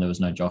the time there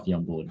was no jockey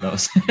on board. That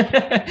was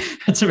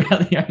that's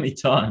about the only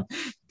time.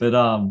 But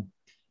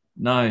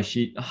no,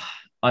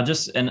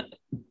 and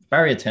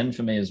barrier 10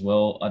 for me as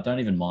well. I don't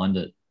even mind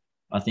it.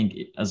 I think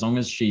as long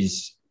as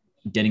she's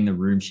getting the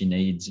room she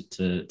needs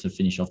to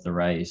finish off the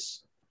race,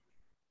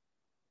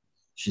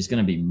 she's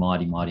going to be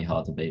mighty, mighty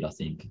hard to beat, I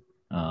think.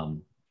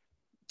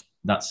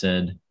 That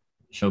said,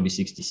 Shelby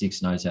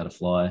 66 knows how to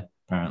fly,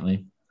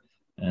 apparently.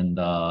 And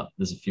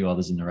there's a few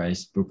others in the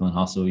race. Brooklyn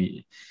Hustle.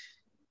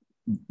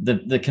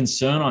 The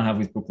concern I have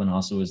with Brooklyn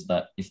Hustle is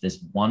that if there's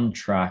one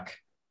track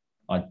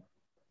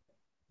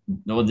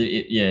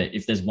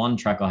if there's one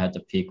track I had to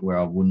pick where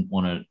I wouldn't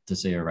want to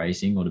see her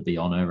racing or to be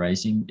on her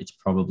racing, it's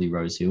probably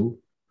Rose Hill.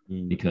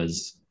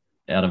 Because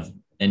out of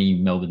any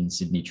Melbourne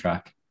Sydney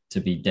track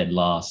to be dead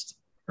last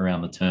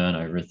around the turn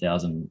over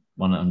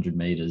 1,100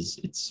 meters,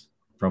 it's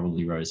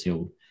probably Rose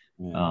Hill.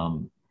 Yeah.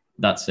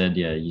 That said,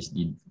 yeah,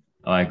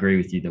 I agree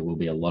with you. There will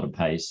be a lot of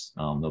pace.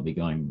 They'll be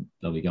going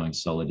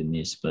solid in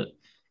this, but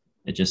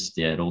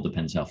it all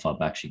depends how far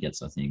back she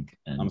gets, I think.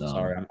 And I'm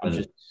sorry,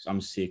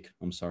 I'm sick.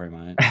 I'm sorry,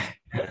 mate.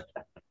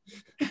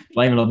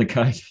 Blame it on the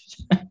coach.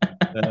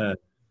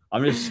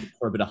 I'm just sick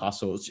for a bit of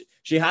hustle.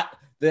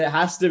 There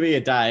has to be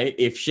a day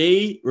if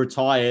she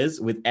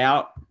retires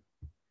without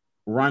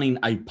running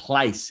a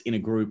place in a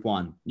Group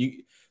 1.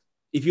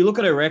 If you look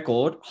at her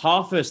record,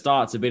 half her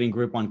starts have been in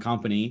Group 1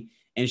 company,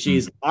 and she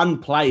is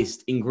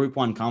unplaced in Group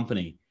 1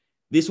 company.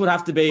 This would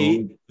have to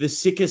be the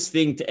sickest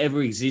thing to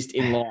ever exist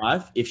in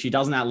life if she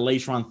doesn't at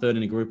least run third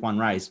in a Group 1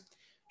 race.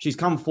 She's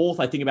come fourth,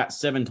 I think, about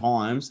 7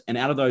 times, and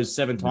out of those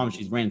 7 times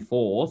she's ran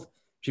fourth,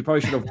 she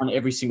probably should have won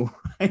every single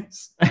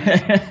race.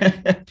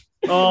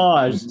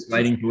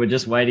 We're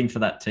just waiting for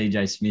that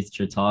TJ Smith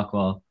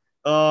Chautauqua.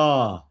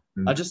 The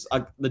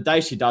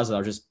day she does it,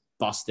 I'll just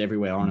bust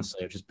everywhere,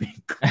 honestly. I've just been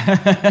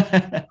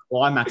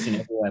climaxing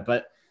everywhere.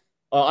 But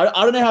I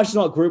don't know how she's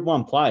not Group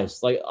 1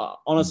 place. Like,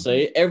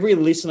 honestly, every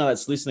listener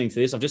that's listening to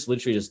this, I've just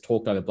literally just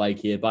talked over Blake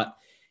here,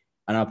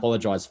 and I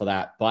apologize for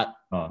that. But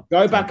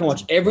go back and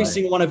watch every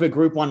single one of her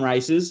Group 1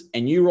 races,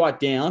 and you write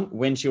down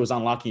when she was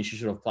unlucky and she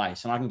should have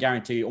placed. And I can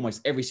guarantee you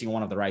almost every single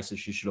one of the races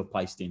she should have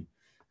placed in.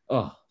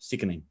 Oh,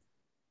 sickening.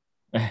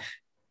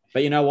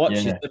 But you know what?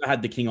 She's never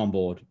had the king on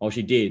board. Or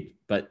she did,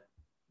 but,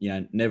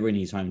 never in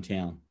his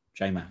hometown.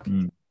 J-Mac.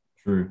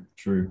 True.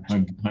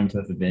 Home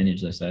turf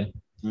advantage, they say.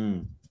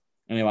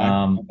 Anyway,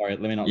 sorry,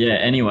 let me not. Yeah,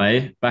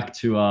 anyway, back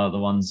to the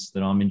ones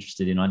that I'm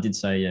interested in. I did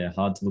say,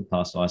 hard to look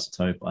past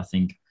Isotope. I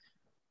think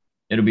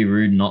it'll be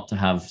rude not to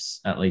have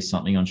at least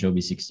something on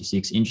Shelby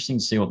 66. Interesting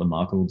to see what the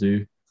market will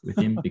do with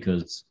him,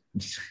 because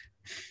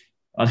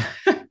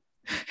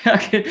how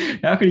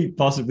could he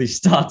possibly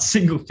start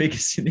single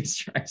figures in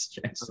this race,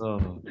 Jess?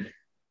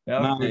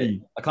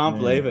 I can't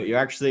believe it. You're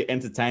actually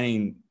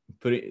entertaining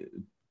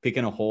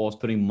picking a horse,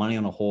 putting money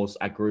on a horse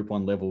at Group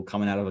 1 level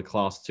coming out of a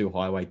Class 2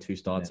 highway 2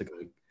 starts ago.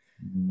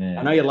 Man.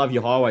 I know you love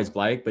your highways,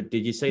 Blake, but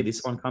did you see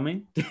this one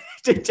coming?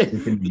 did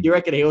you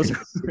reckon he was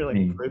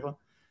really a creeper?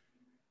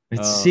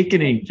 It's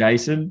sickening,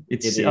 Jason.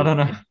 I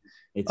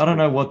don't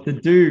know what to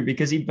do,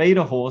 because he beat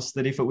a horse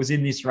that if it was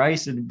in this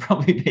race, it'd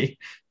probably be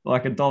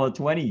like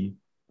 $1.20.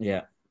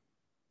 Yeah.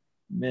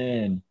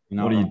 Man,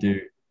 what do you do?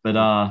 But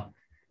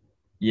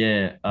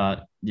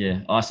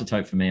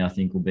Isotope for me, I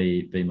think, will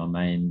be my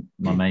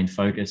main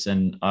focus.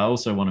 And I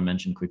also want to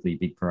mention quickly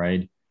Big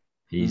Parade.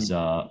 He's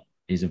a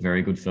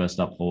very good first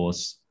up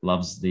horse,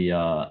 loves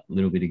the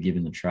little bit of give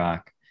in the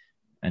track,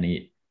 and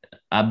he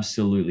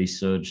absolutely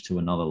surged to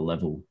another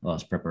level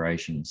last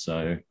preparation.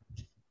 So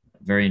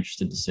very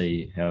interested to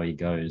see how he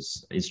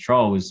goes. His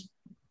trial was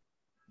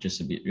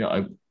just a bit,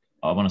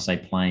 I want to say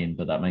plain,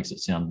 but that makes it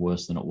sound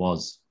worse than it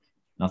was.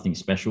 Nothing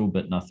special,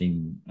 but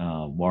nothing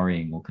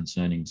worrying or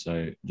concerning.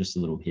 So just a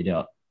little hit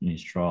out in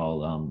his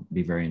trial.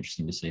 Be very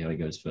interesting to see how he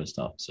goes first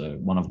up. So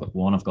one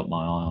I've got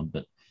my eye on,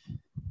 but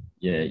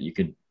yeah, you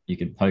could you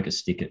could poke a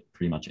stick at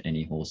pretty much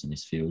any horse in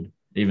this field,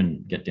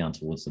 even get down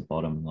towards the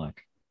bottom.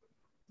 Like,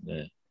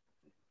 yeah,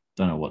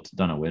 don't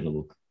know where to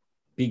look.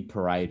 Big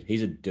Parade.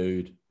 He's a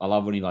dude. I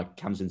love when he like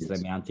comes into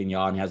the mountain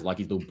yard and he has like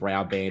his little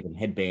brow band and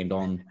headband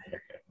on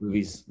with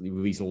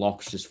his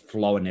locks just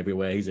flowing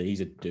everywhere. He's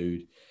a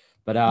dude.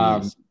 But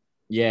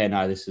yeah,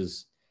 no, this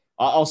is.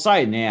 I'll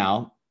say it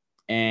now.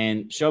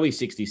 And Shelby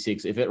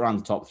 66, if it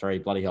runs top 3,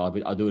 bloody hell,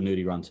 I'll do a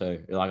nudie run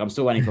too. Like, I'm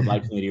still waiting for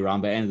Blake's nudie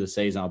run, but end of the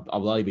season, I'll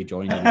bloody be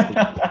joining him.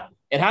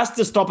 It has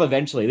to stop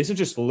eventually. This is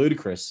just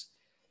ludicrous.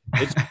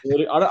 I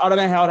don't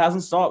know how it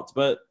hasn't stopped,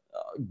 but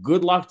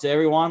good luck to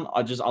everyone.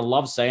 I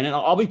love seeing it.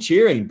 I'll be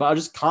cheering, but I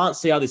just can't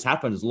see how this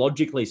happens.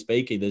 Logically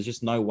speaking, there's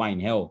just no way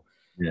in hell.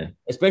 Yeah.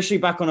 Especially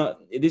back on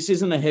this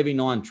isn't a heavy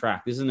 9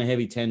 track. This isn't a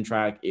heavy 10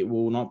 track. It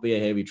will not be a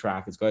heavy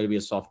track. It's going to be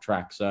a soft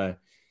track. So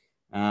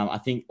I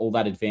think all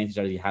that advantage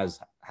that he has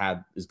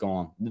had is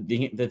gone.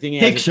 The thing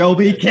kick,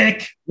 Shelby,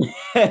 kick.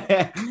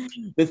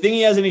 The thing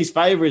he has in his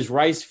favor is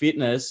race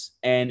fitness,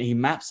 and he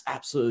maps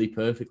absolutely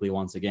perfectly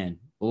once again.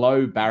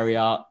 Low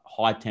barrier,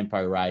 high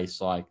tempo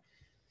race. Like,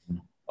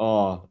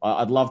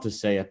 I'd love to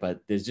see it, but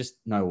there's just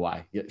no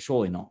way.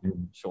 Surely not.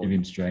 Surely Give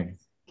him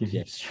strength. Give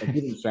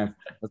him strength.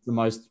 That's the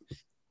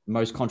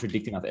most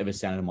contradicting I've ever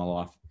sounded in my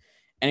life.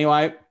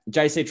 Anyway,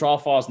 JC trial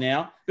files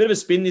now. Bit of a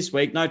spin this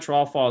week. No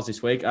trial files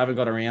this week. I haven't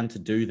got around to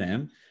do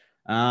them.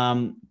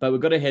 But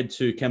we've got to head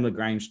to Kembla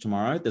Grange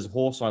tomorrow. There's a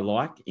horse I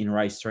like in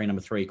race 3,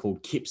 number 3,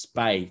 called Kips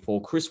Bay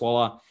for Chris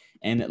Waller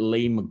and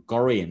Lee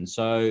McGorrian.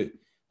 So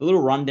the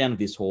little rundown of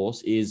this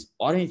horse is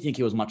I don't think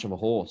he was much of a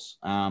horse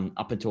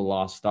up until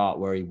last start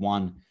where he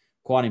won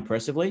quite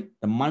impressively.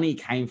 The money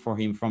came for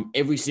him from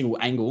every single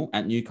angle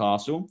at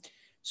Newcastle.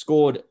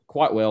 Scored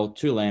quite well,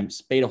 2 lengths,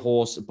 beat a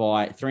horse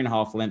by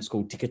 3.5 lengths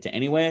called Ticket to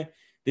Anywhere.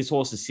 This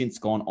horse has since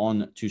gone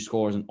on to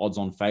score as an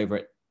odds-on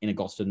favourite in a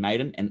Gosford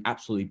Maiden and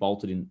absolutely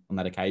bolted in on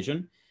that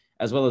occasion,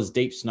 as well as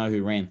Deep Snow,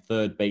 who ran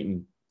 3rd,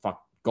 beaten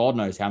God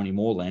knows how many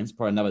more lengths,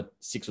 probably another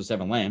 6 or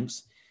 7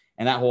 lengths.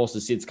 And that horse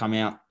has since come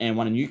out and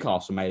won a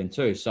Newcastle Maiden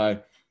too.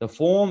 So the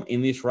form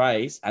in this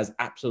race has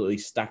absolutely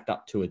stacked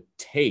up to a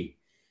T.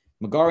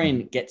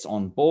 McGorrian gets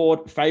on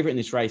board. Favourite in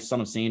this race, Son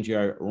of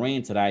Sangio,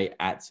 ran today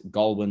at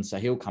Goulburn, so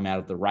he'll come out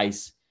of the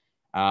race,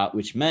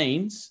 which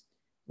means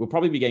we'll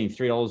probably be getting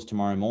 $3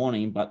 tomorrow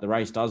morning, but the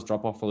race does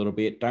drop off a little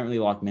bit. Don't really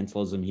like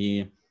mentalism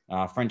here.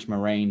 French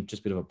Marine, just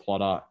a bit of a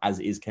plotter,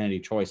 as is Kennedy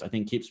Choice. I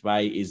think Kips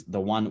Bay is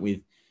the one with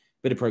a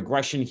bit of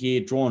progression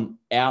here, drawn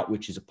out,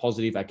 which is a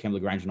positive at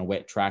Kembla Grange on a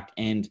wet track.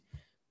 And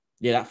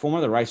yeah, that form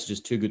of the race is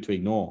just too good to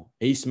ignore.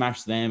 He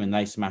smashed them and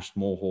they smashed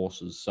more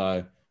horses.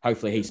 So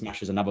hopefully he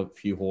smashes another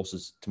few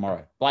horses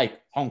tomorrow. Blake,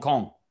 Hong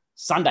Kong,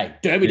 Sunday,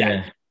 Derby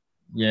Day.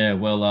 Yeah,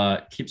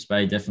 well, Kips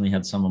Bay definitely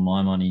had some of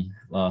my money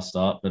last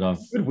start, but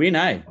good win,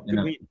 eh?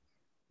 Good win.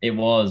 It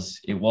was.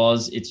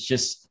 It's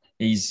just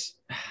he's.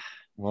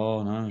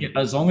 Oh no!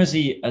 As long as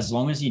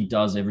he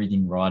does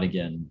everything right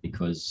again,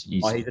 because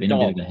he's been a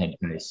bit of a head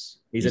case.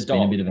 He's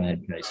been a bit of a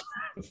head case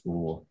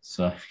before,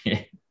 so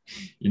yeah,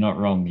 you're not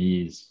wrong.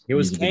 He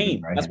was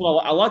keen. That's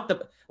what I like.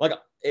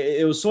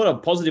 It was sort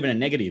of positive and a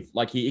negative.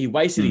 Like he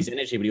wasted his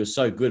energy, but he was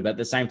so good. But at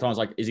the same time, it's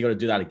like, is he got to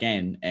do that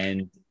again?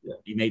 And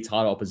he meets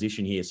harder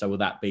opposition here. So will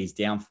that be his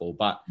downfall?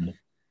 But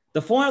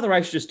the form of the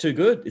race is just too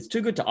good. It's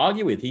too good to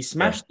argue with. He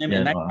smashed them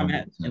and they come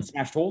out and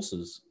smashed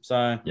horses.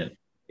 So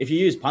if you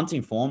use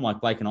punting form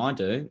like Blake and I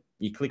do,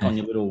 you click on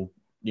your little,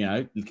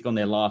 you click on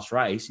their last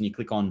race and you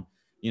click on,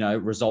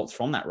 results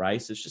from that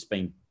race. It's just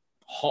been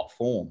hot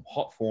form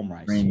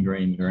race.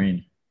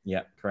 Green.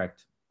 Yeah,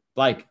 correct.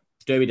 Blake,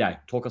 Derby Day.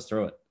 Talk us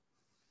through it.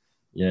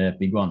 Yeah,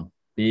 big one.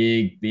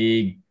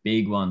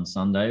 Big one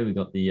Sunday. We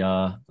got the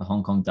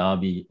Hong Kong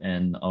Derby,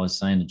 and I was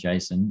saying to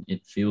Jason,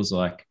 it feels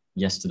like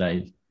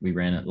yesterday we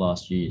ran it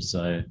last year.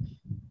 So,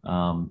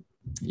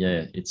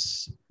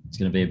 it's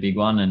going to be a big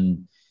one,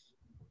 and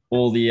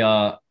all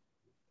the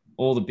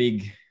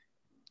big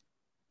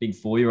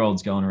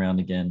 4-year-olds going around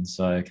again.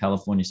 So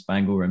California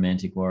Spangle,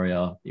 Romantic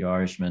Warrior, the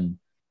Irishman,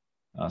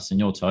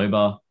 Senor Toba,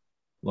 a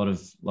lot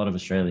of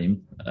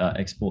Australian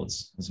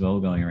exports as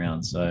well going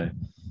around. So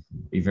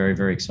be very,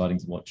 very exciting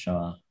to watch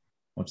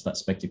that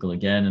spectacle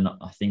again. And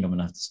I think I'm going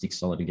to have to stick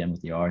solid again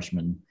with the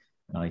Irishman.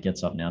 He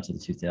gets up now to the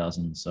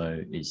 2000.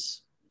 So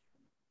it's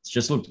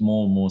just looked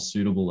more and more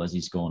suitable as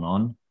he's gone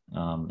on.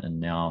 And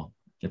now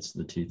gets to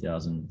the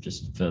 2000,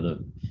 just further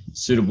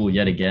suitable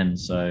yet again.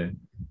 So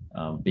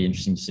be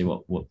interesting to see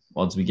what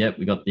odds we get.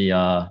 We got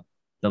the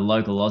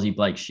local Aussie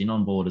Blake Shin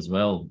on board as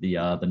well,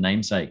 the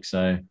namesake.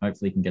 So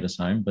hopefully he can get us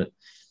home. But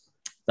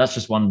that's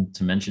just one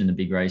to mention in the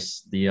big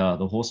race. The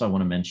horse I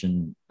want to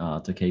mention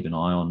to keep an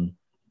eye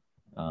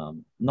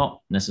on,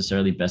 not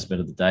necessarily best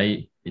bet of the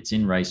day. It's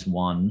in race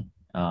 1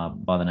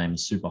 by the name of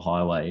Super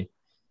Highway.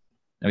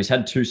 Now he's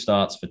had 2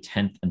 starts for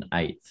 10th and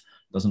 8th.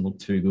 Doesn't look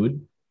too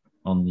good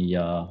on the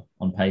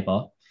on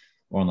paper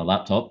or on the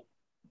laptop,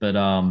 but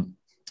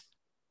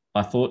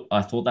I thought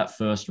that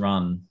first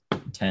run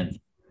 10th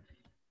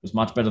was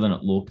much better than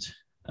it looked.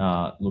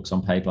 Looks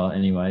on paper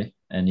anyway,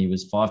 and he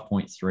was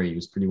 5.3. He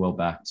was pretty well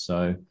backed.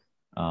 So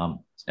out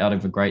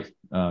of a great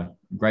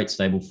great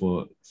stable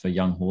for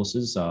young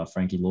horses,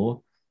 Frankie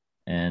Law,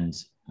 and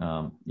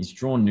he's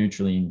drawn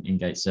neutrally in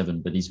gate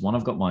 7, but he's one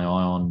I've got my eye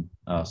on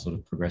sort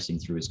of progressing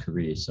through his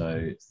career.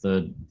 So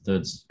third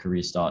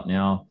career start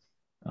now.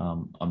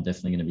 I'm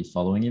definitely going to be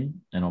following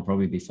him, and I'll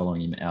probably be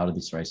following him out of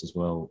this race as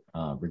well,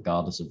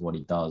 regardless of what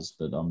he does.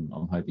 But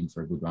I'm hoping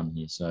for a good run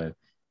here. So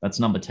that's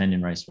number 10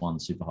 in race 1,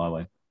 Super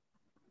Highway.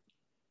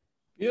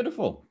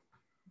 Beautiful.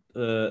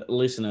 The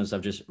listeners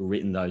have just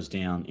written those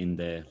down in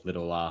their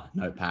little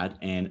notepad,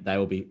 and they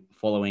will be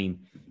following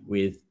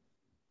with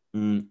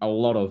a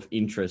lot of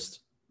interest.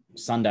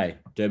 Sunday,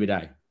 Derby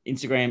Day,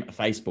 Instagram,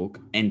 Facebook,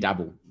 and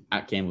Dabble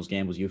at Campbell's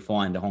Gambles. You'll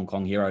find the Hong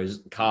Kong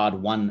Heroes card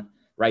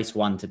race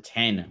 1 to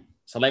 10,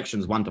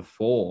 selections 1 to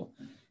 4.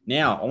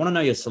 Now, I want to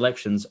know your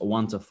selections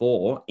 1 to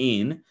 4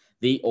 in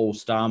the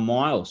All-Star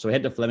Mile. So we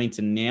head to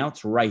Flemington now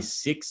to race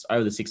 6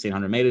 over the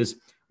 1,600 meters.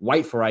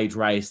 Weight for age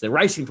race. They're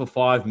racing for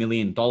 $5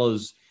 million.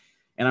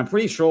 And I'm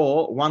pretty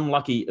sure one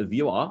lucky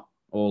viewer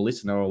or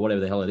listener or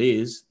whatever the hell it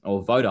is,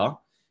 or voter,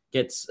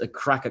 gets a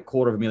crack at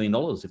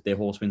 $250,000 if their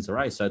horse wins the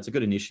race. So it's a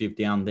good initiative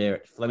down there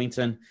at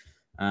Flemington.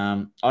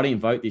 I didn't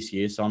vote this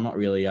year, so I'm not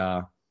really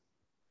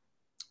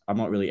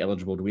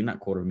eligible to win that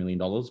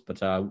 $250,000.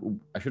 But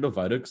I should have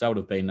voted, because that would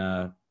have been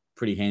a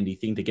pretty handy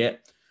thing to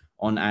get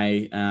on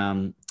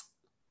a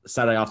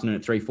Saturday afternoon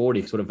at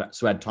 3:40.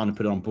 So I had time to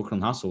put it on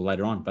Brooklyn Hustle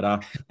later on.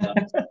 But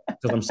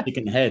because I'm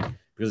sticking ahead,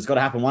 because it's got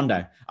to happen one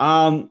day.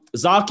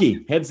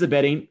 Zaki heads the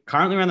betting,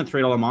 currently around the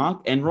 $3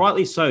 mark, and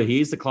rightly so. He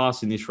is the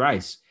class in this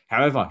race.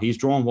 However, he's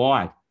drawn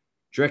wide.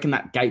 Do you reckon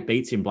that gate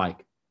beats him, Blake?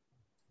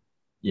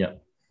 Yeah.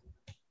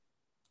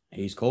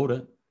 He's called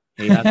it.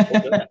 He has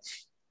called it.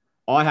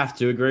 I have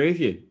to agree with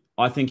you.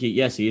 I think, he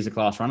is a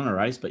class runner in a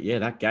race, but yeah,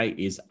 that gate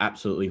is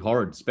absolutely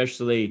horrid.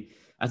 Especially,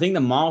 I think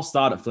the mile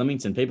start at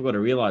Flemington, people got to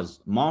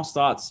realize mile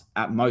starts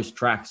at most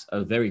tracks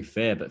are very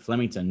fair, but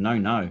Flemington,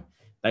 no.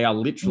 They are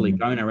literally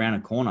going around a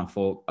corner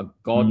for a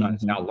God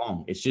knows how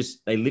long. It's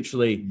just, they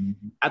literally,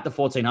 at the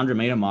 1,400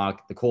 meter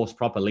mark, the course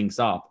proper links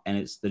up,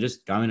 and they're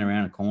just going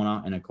around a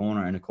corner and a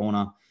corner and a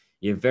corner.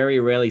 You very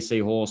rarely see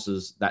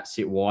horses that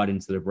sit wide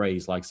into the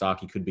breeze like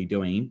Zaki could be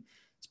doing,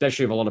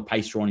 especially with a lot of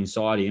pace drawn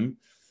inside him,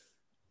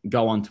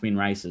 go on to win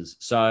races.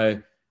 So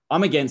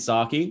I'm against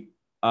Zaki.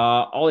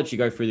 I'll let you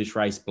go through this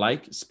race,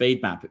 Blake.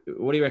 Speed map.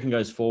 What do you reckon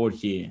goes forward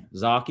here?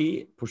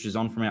 Zaki pushes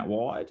on from out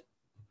wide.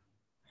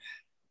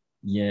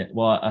 Yeah,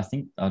 well, I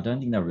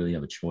don't think they'll really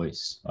have a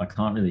choice. I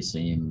can't really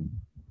see him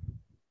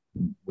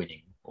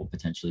winning or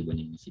potentially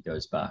winning if he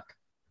goes back.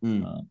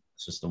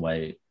 It's just the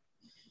way.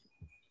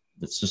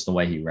 That's just the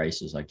way he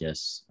races, I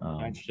guess.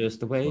 That's just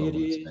the way it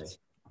is.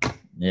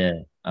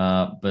 Yeah,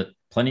 but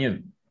plenty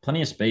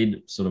of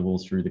speed, sort of all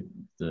through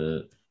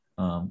the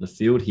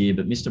field here.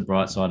 But Mr.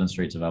 Brightside and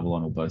Streets of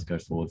Avalon will both go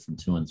forward from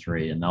 2 and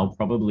 3, and they'll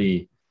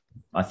probably.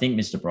 I think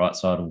Mr.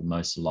 Brightside will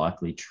most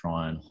likely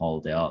try and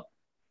hold out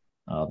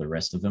the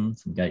rest of them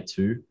from gate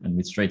 2, and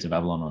with Streets of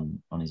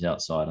Avalon on his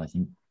outside, I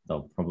think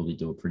they'll probably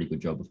do a pretty good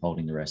job of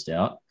holding the rest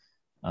out,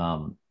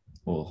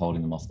 or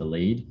holding them off the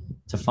lead.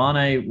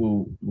 Tafane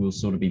will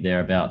sort of be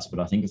thereabouts,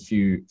 but I think a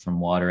few from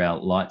wider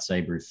out.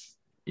 Lightsaber,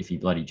 if he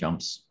bloody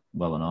jumps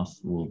well enough,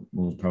 will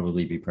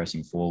probably be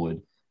pressing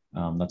forward.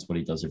 That's what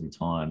he does every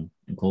time.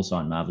 And Call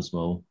Sign Mav as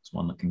well. It's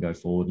one that can go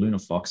forward. Luna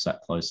Fox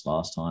sat close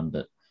last time,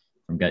 but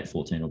from gate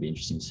 14, it'll be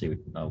interesting to see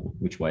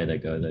which way they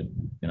go. They're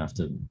going to have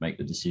to make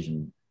the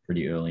decision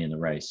pretty early in the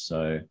race.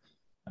 So,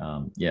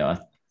 I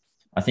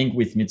think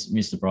with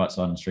Mr.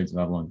 Brightside and Streets of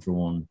Avalon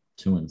drawn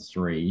 2 and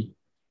 3,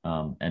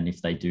 and if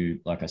they do,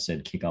 like I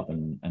said, kick up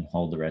and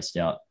hold the rest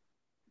out,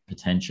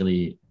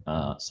 potentially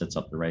sets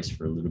up the race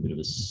for a little bit of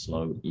a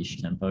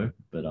slow-ish tempo.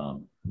 But,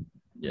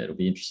 it'll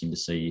be interesting to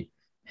see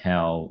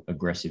how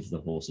aggressive the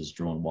horses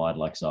drawn wide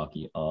like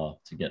Zaki are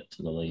to get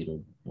to the lead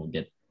or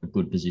get a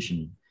good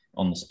position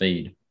on the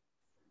speed.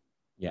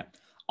 Yeah.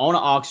 I want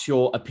to ask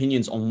your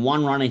opinions on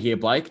one runner here,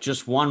 Blake.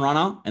 Just one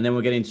runner, and then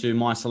we'll get into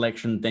my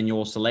selection, then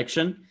your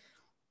selection.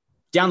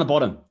 Down the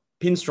bottom,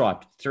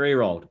 Pinstriped,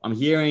 3-year-old. I'm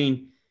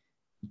hearing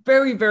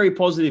very, very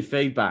positive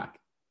feedback.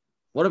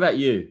 What about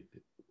you?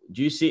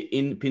 Do you sit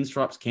in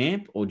Pinstripe's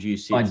camp, or do you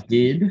sit? I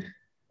did.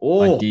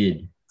 Oh, I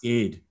did.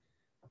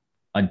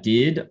 I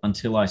did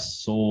until I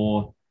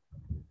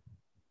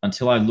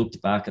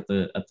looked back at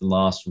the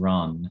last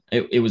run.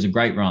 It was a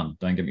great run,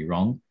 don't get me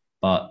wrong,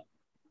 but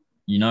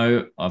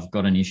I've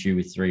got an issue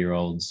with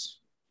 3-year-olds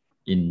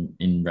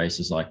in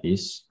races like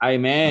this.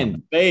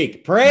 Amen.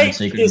 Preach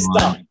this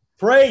stuff.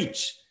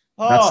 Preach.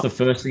 Oh. That's the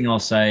first thing I'll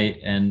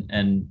say.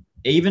 And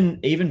even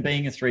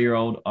being a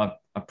 3-year-old, I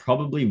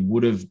probably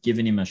would have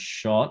given him a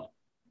shot.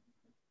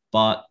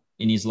 But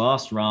in his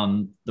last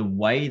run, the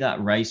way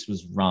that race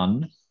was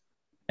run,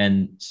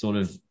 and sort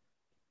of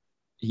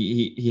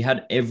he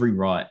had every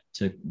right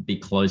to be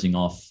closing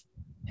off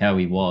how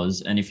he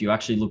was. And if you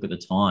actually look at the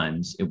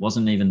times, it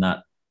wasn't even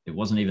that. So it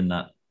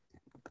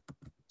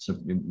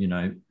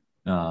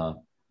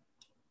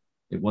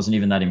wasn't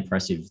even that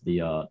impressive,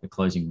 the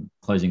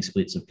closing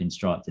splits of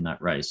Pinstriped in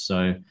that race.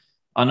 So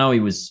I know he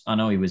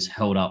was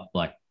held up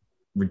like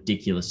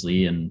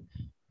ridiculously, and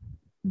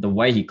the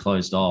way he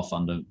closed off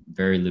under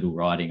very little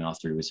riding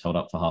after he was held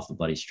up for half the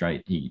bloody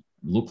straight, he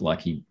looked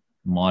like he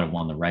might have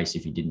won the race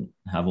if he didn't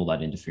have all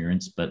that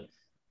interference. But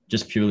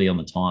just purely on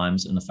the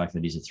times and the fact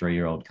that he's a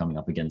 3-year-old coming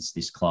up against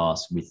this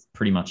class with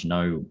pretty much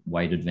no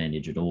weight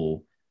advantage at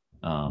all,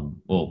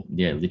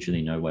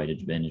 literally no weight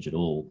advantage at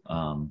all.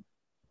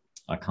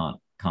 I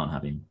can't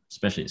have him,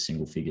 especially at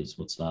single figures.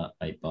 What's that?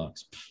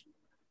 $8.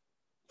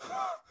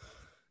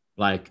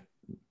 Like,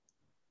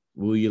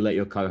 will you let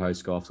your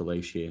co-host go off the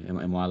leash here?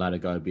 Am I allowed to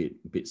go a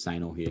bit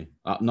sanal here?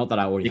 Not that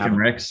I already have.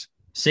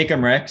 Sick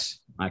 'em Rex.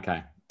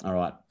 Okay. All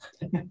right.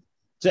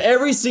 So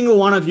every single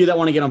one of you that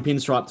want to get on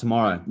Pinstripe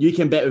tomorrow, you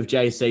can bet with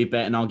JC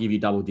Bet, and I'll give you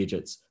double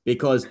digits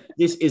because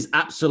this is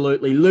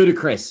absolutely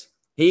ludicrous.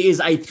 He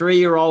is a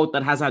 3-year-old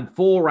that has had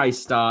 4 race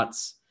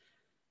starts,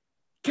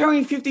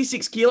 carrying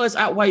 56 kilos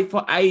at weight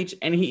for age,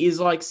 and he is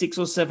like $6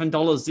 or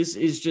 $7. This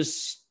is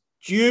just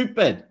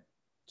stupid.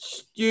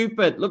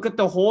 Stupid. Look at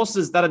the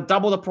horses that are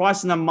double the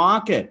price in the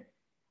market.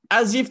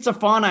 As if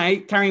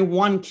Tafane carrying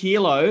 1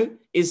 kilo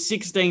is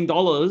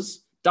 $16,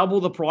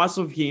 double the price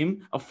of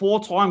him, a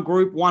 4-time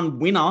Group 1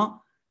 winner,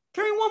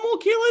 carrying 1 more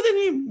kilo than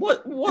him.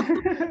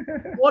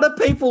 What are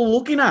people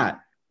looking at?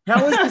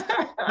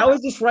 How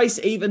is this race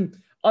even?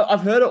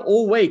 I've heard it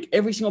all week.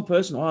 Every single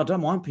person, I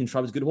don't mind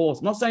Pinstripe, is a good horse.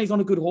 I'm not saying he's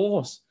not a good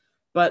horse,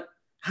 but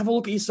have a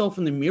look at yourself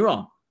in the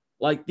mirror.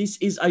 Like, this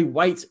is a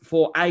weight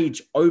for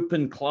age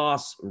open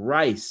class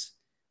race.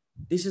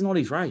 This is not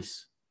his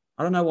race.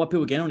 I don't know why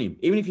people get on him.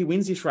 Even if he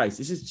wins this race,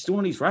 this is still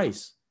not his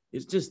race.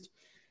 It's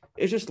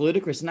just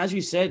ludicrous. And as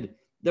you said,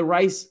 the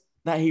race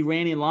that he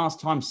ran in last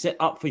time set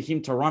up for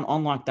him to run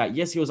on like that.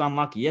 Yes, he was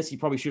unlucky. Yes, he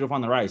probably should have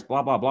won the race,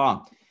 blah, blah,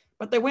 blah.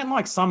 But they went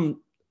like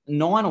some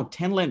 9 or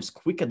 10 lengths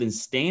quicker than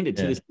standard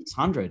to the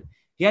 600.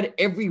 He had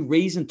every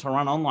reason to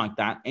run on like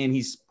that. And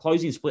his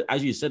closing split,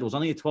 as you said, was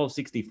only a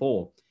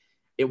 12.64.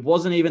 It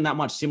wasn't even that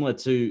much similar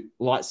to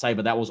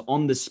Lightsaber. That was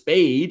on the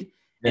speed.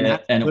 And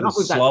it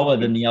was slower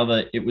than the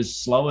other. It was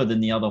slower than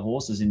the other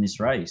horses in this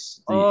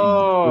race.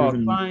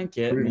 Don't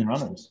get me.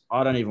 Runners.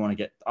 I don't even want to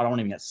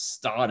get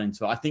started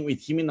into it. I think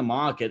with him in the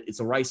market,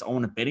 it's a race I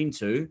want to bet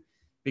into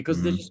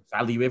because there's just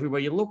value everywhere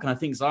you look. And I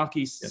think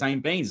Zaki's the same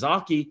being.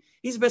 Zaki,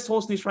 he's the best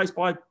horse in this race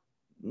by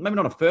maybe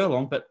not a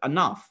furlong, but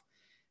enough.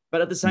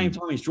 But at the same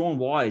time, he's drawn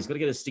wide. He's got to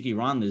get a sticky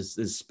run. There's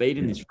speed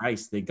in this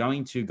race. They're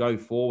going to go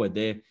forward.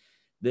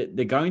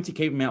 They're going to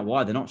keep him out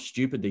wide. They're not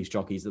stupid, these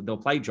jockeys. They'll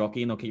play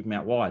jockey and they'll keep him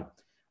out wide.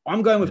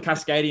 I'm going with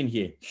Cascadian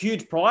here.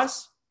 Huge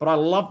price, but I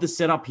love the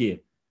setup here.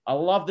 I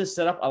love this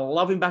setup. I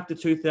love him back to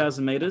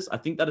 2,000 meters. I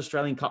think that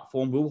Australian Cup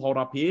form will hold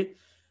up here.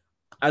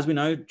 As we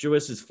know,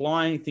 Jewess is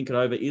flying. Think It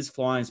Over is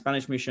flying.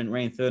 Spanish Mission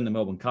ran 3rd in the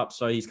Melbourne Cup.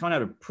 So he's coming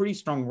out of a pretty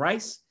strong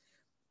race.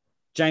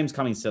 James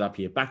Cummings set up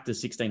here, back to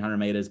 1,600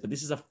 meters. But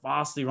this is a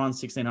fastly run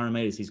 1,600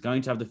 meters. He's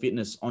going to have the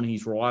fitness on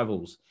his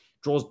rivals.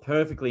 Draws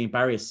perfectly in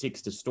barrier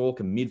 6 to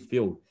stalk in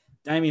midfield.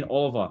 Damien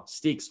Oliver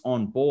sticks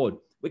on board.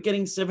 We're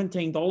getting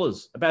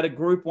 $17 about a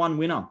Group 1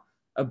 winner.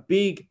 A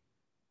big,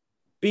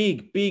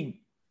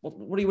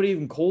 what do you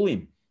even call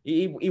him?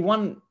 He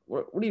won,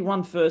 what did he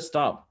run first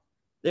up?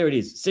 There it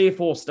is.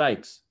 CF4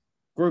 Stakes,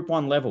 Group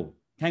 1 level.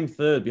 Came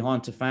 3rd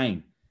behind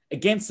Tafane.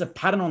 Against the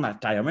pattern on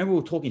that day. I remember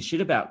we were talking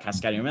shit about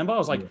Cascadian. Remember? I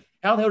was like,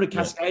 how the hell did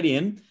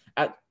Cascadian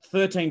at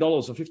 $13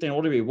 or $15,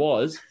 whatever it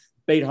was,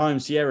 beat home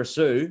Sierra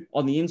Sue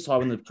on the inside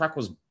when the track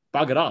was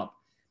buggered up?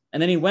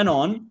 And then he went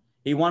on.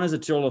 He won as a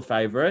 $2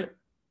 favourite.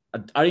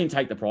 I didn't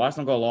take the price.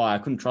 I'm not going to lie. I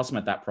couldn't trust him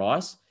at that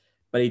price.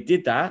 But he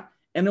did that.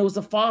 And it was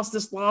the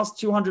fastest last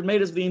 200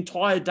 meters of the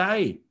entire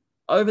day.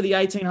 Over the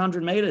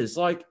 1,800 meters.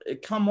 Like,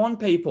 come on,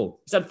 people.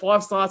 He's had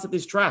 5 starts at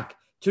this track.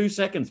 2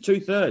 seconds,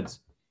 2/3.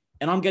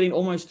 And I'm getting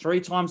almost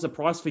 3 times the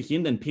price for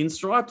him than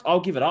Pinstriped.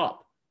 I'll give it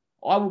up.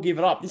 I will give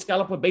it up. This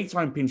Galloper beats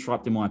home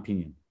Pinstriped, in my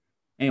opinion.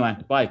 Anyway,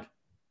 Blake,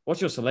 what's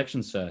your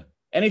selection, sir?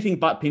 Anything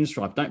but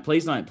Pinstripe.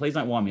 Please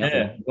don't wind me up.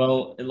 Yeah,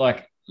 well,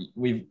 like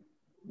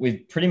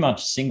we've pretty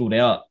much singled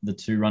out the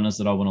 2 runners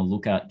that I want to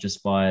look at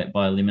just by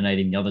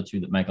eliminating the other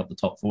 2 that make up the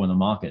top 4 in the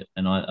market.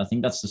 And I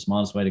think that's the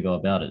smartest way to go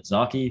about it.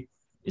 Zaki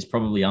is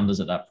probably unders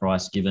at that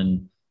price,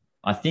 given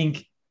I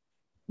think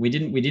we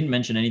didn't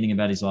mention anything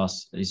about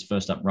his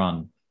first up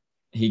run.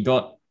 He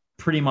got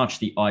pretty much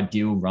the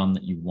ideal run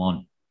that you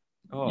want.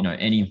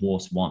 Any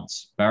horse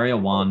wants. Barrier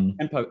 1.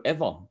 Tempo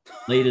ever.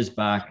 Leaders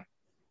back.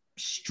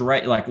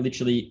 Straight, like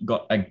literally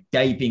got a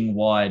gaping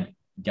wide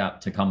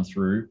gap to come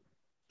through.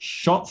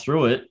 Shot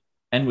through it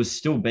and was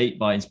still beat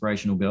by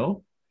Inspirational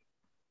Girl.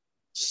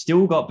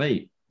 Still got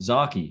beat.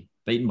 Zaki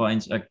beaten by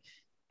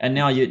and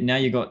now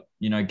you got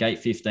gate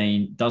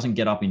 15 doesn't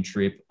get up in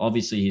trip.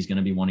 Obviously he's going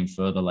to be wanting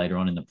further later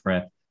on in the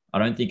prep. I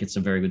don't think it's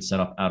a very good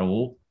setup at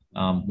all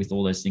with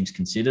all those things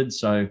considered.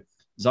 So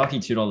Zaki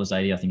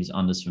 $2.80 I think is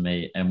unders for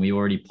me, and we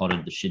already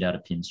potted the shit out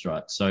of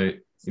Pinstripe. So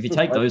if you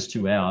take those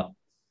 2 out,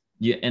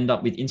 you end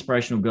up with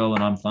Inspirational Girl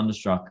and I'm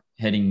Thunderstruck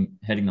heading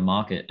the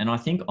market. And I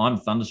think I'm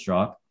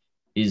Thunderstruck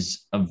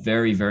is a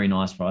very, very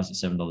nice price at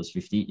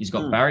 $7.50. He's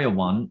got barrier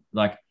 1.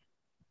 Like,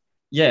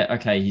 yeah,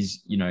 okay,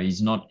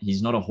 he's not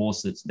a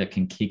horse that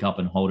can kick up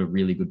and hold a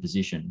really good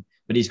position,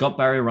 but he's got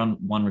barrier run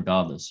one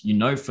regardless. You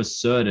know for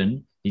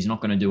certain he's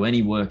not going to do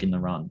any work in the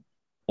run.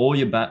 All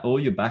your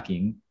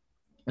backing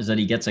is that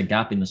he gets a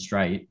gap in the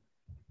straight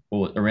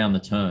or around the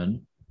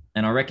turn,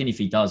 and I reckon if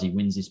he does, he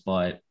wins this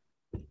by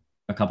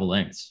a couple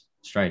lengths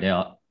straight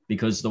out,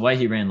 because the way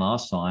he ran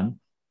last time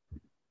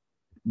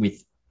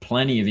with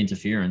plenty of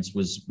interference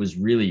was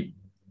really,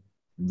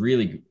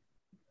 really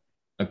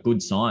a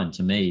good sign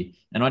to me.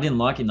 And I didn't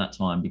like him that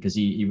time because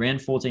he ran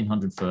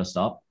 1400 first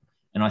up.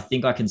 And I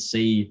think I can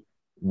see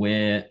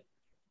where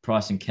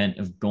Price and Kent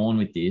have gone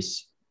with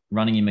this,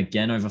 running him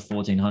again over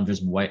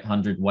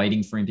 1400,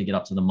 waiting for him to get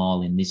up to the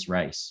mile in this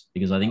race,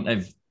 because I think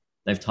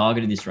they've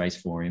targeted this race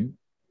for him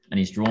and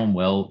he's drawn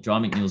well. Dry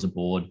McNeil's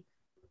aboard.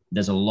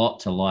 There's a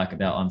lot to like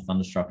about I'm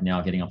Thunderstruck now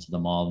getting up to the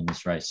mile in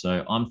this race.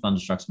 So I'm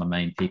Thunderstruck's my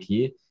main pick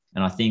here.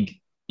 And I think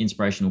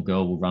Inspirational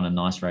Girl will run a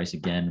nice race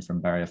again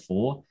from barrier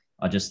 4.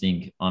 I just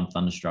think I'm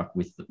Thunderstruck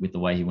with the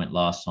way he went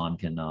last time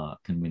can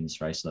win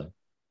this race though.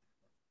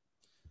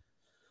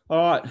 All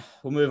right,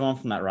 we'll move on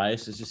from that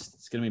race.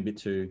 It's going to be a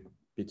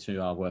bit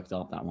too worked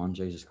up, that one.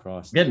 Jesus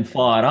Christ, Getting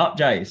fired up,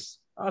 Jace.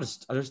 I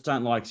just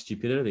don't like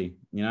stupidity.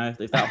 You know,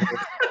 if that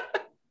horse...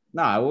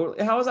 No,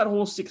 how is that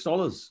horse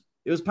 $6?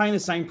 It was paying the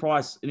same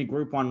price in a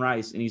Group 1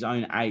 race in his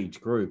own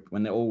age group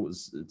when they're all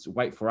it's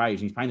weight for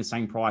age, and he's paying the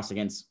same price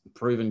against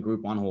proven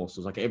Group 1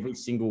 horses. Like every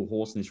single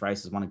horse in this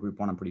race has won a Group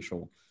 1, I'm pretty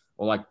sure,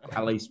 or like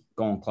at least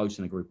gone close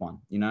in a Group 1.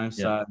 You know,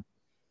 so.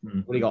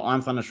 What do you got?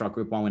 I'm Thunderstruck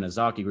Group 1 winner.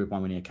 Zaki Group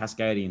 1 winner.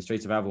 Cascadian,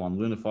 Streets of Avalon,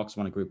 Luna Fox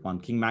won a Group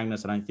 1. King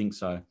Magnus, I don't think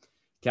so.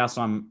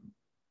 Calcine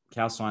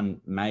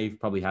Maeve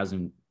probably has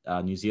in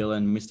New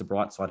Zealand. Mr.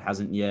 Brightside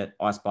hasn't yet.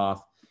 Ice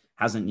Bath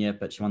hasn't yet,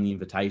 but she won the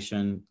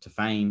invitation.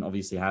 Tefane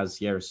obviously has.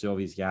 Sierra Sue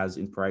obviously has.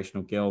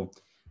 Inspirational Girl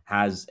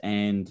has.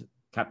 And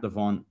Cap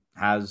Devant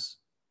has.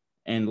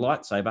 And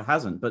Lightsaber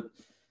hasn't. But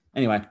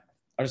anyway,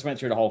 I just went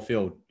through the whole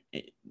field.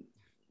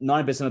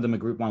 90% of them are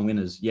Group 1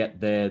 winners, yet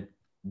they're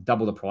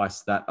double the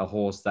price that a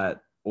horse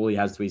that all he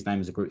has to his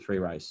name is a Group 3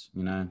 race,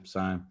 you know?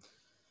 So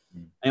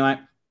anyway,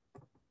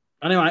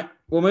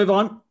 we'll move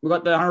on. We've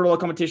got the $100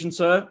 competition,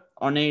 sir.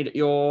 I need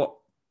your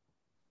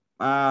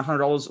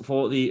 $100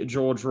 for the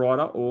George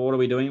Ryder, or what are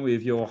we doing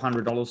with your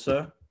 $100,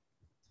 sir?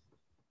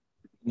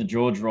 The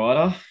George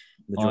Ryder,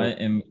 I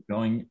am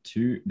going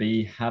to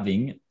be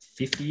having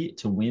 50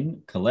 to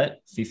win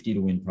Colette, 50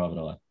 to win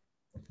Private Eye.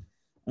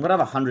 I'm going to have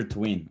 100 to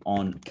win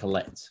on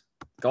Colette.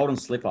 Golden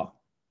Slipper.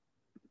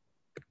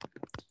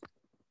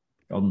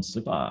 Golden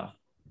Slipper.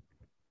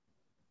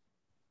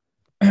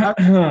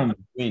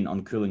 Win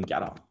on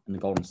Coolangatta in the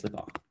Golden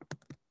Slipper.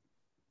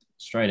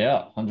 Straight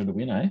out, 100 to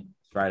win, eh?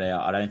 Straight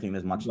out. I don't think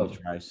there's much in this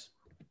race.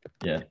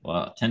 Yeah, well,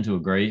 I tend to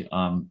agree.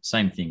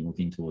 Same thing,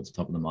 looking towards the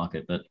top of the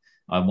market, but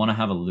I want to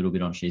have a little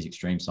bit on She's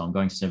Extreme, so I'm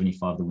going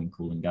 75 to win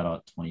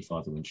Coolangatta,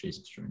 25 to win She's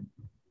Extreme.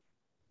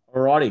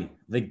 Alrighty,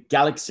 the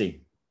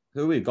Galaxy.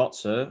 Who we got,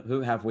 sir?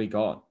 Who have we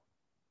got?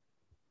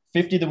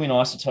 50 to win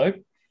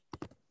Isotope,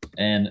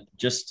 and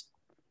just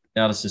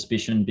out of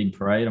suspicion, Big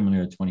Parade, I'm going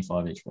to go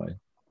 25 each way.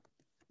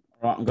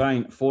 All right, I'm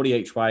going 40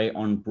 each way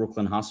on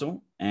Brooklyn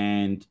Hustle.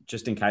 And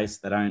just in case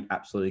they don't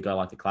absolutely go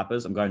like the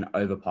Clappers, I'm going to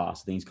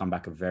Overpass. I think he's come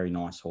back a very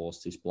nice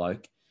horse, this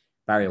bloke.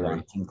 Barrier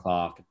 1, Tim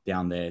Clark,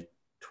 down there,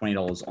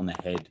 $20 on the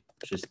head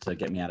just to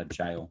get me out of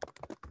jail.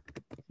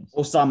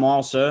 All-Star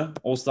Mile, sir.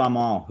 All-Star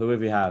Mile. Who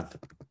have you have?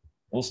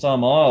 All-Star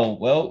Mile.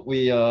 Well,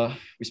 we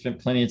spent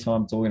plenty of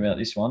time talking about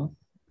this one,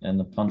 and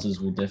the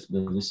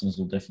listeners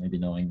will definitely be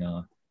knowing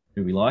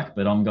who we like.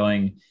 But I'm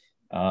going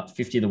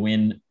 50 to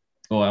win,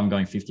 or I'm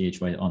going 50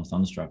 each way on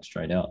Thunderstruck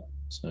straight out.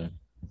 So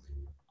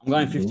I'm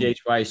going 50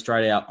 each way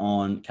straight out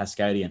on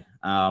Cascadian.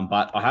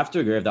 But I have to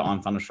agree with that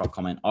on Thunderstruck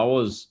comment. I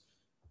was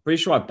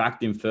pretty sure I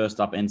backed him first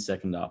up and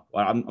second up.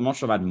 I'm not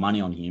sure if I had money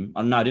on him.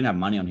 No, I didn't have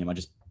money on him.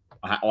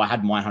 I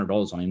had my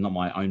 $100 on him, not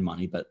my own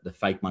money, but the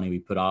fake money we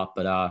put up.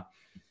 But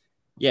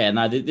yeah,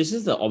 no, this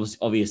is the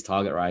obvious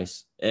target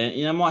race. And,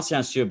 you know, it might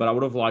sound stupid, but I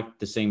would have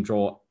liked to see him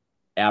draw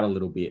out a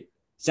little bit.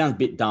 Sounds a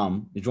bit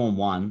dumb. They're drawn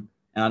 1.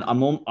 And I'm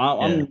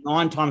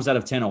 9 times out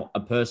of 10 a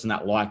person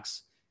that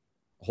likes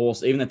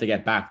horse, even if they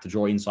get back, to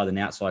draw inside and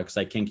outside because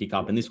they can kick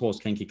up. And this horse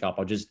can kick up.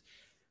 I just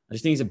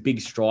think it's a big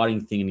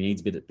striding thing and he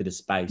needs a bit of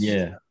space.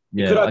 Yeah.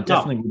 I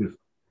definitely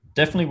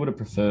would have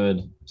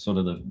preferred sort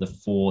of the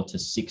 4 to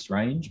 6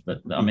 range.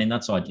 But, I mean,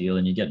 that's ideal.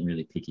 And you're getting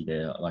really picky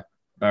there. Like,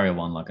 Barrier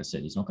 1, like I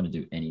said, he's not going to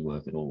do any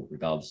work at all,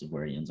 regardless of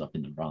where he ends up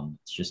in the run.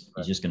 He's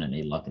just going to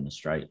need luck in the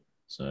straight.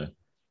 So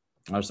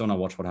I just want to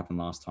watch what happened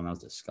last time. That was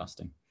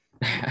disgusting.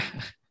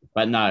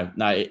 But no.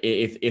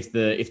 If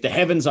the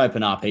heavens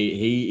open up,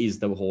 he is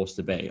the horse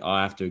to be.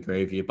 I have to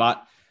agree with you.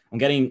 But I'm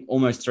getting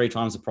almost 3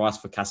 times the price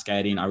for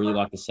Cascadian. I really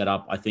like the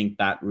setup. I think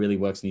that really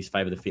works in his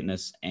favor, the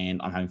fitness, and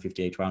I'm having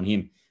 50 each way on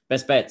him.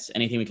 Best bets.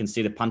 Anything we can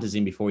see the punters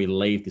in before we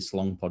leave this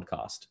long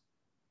podcast?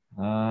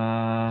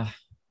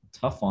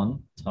 Tough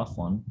one.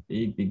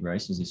 Big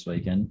races this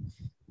weekend.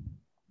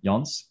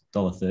 Yonce,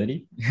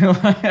 $1.30.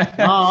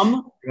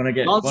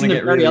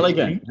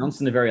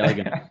 Johnson the very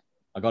elegant.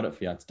 I got it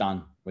for you. It's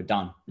done. We're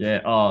done.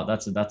 Yeah. Oh,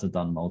 that's a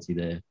done multi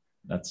there.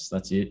 That's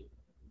it.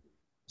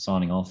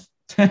 Signing off.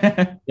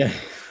 Yeah.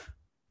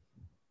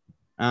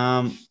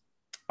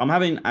 I'm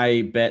having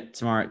a bet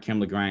tomorrow at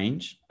Kembla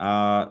Grange.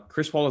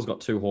 Chris Waller's got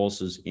 2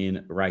 horses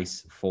in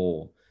race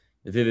 4.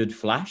 Vivid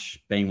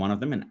Flash being one of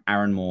them and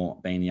Aaron Moore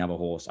being the other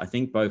horse. I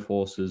think both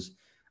horses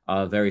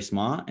are very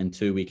smart and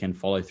 2 we can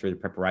follow through the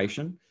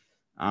preparation.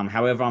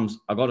 However,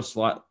 I got a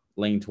slight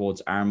lean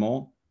towards Aaron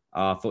Moore.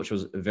 I thought she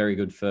was a very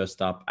good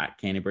first up at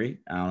Canterbury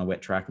on a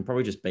wet track and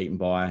probably just beaten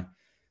by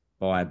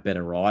a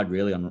better ride,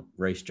 really, on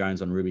Reece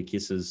Jones on Ruby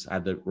Kisses.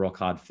 Had the rock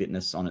hard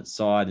fitness on its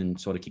side and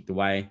sort of kicked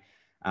away.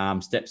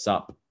 Steps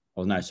up.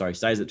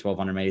 Stays at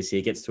 1,200 metres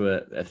here. Gets to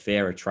a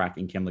fairer track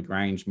in Kembla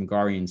Grange.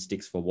 Mongorian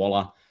sticks for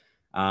Waller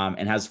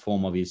and has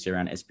form, obviously,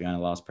 around Espiona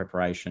last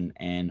preparation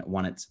and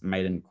won its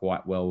maiden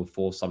quite well with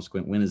 4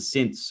 subsequent winners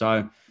since.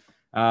 So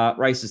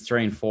races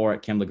 3 and 4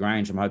 at Kembla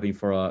Grange. I'm hoping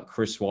for a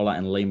Chris Waller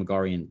and Lee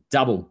Mongorian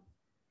double.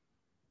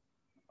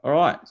 All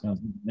right. Sounds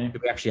good to me. Do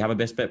we actually have a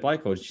best bet,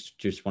 Blake, or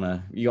just want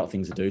to? You got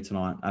things to do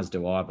tonight, as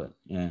do I. But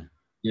yeah.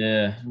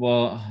 Yeah,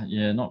 well,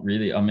 yeah, not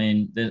really. I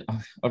mean,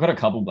 I've got a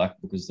couple black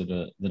bookers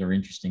that are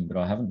interesting, but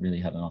I haven't really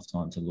had enough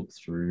time to look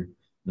through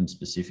them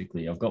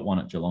specifically. I've got one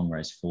at Geelong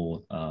race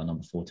 4,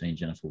 number 14,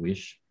 Jennifer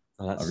Wish.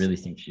 I really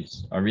think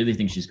she's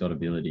got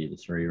ability, the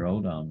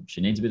 3-year-old. She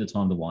needs a bit of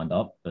time to wind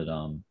up, but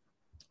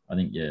I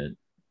think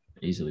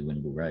easily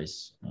winnable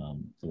race.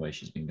 The way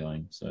she's been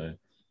going, so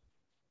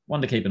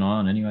one to keep an eye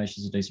on. Anyway,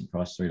 she's a decent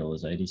price,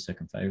 $3.80,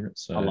 second favorite.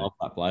 So I love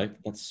that, Blake.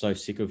 That's so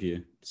sick of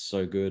you. It's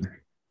so good.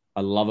 I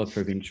love a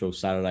provincial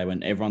Saturday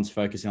when everyone's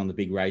focusing on the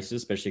big races,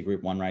 especially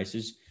Group 1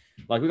 races.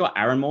 Like we got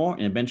Aaron Moore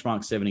in a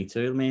benchmark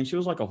 72. Man, she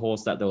was like a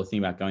horse that they were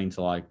thinking about going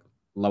to like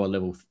lower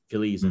level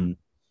fillies and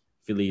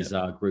fillies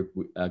Group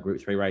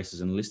 3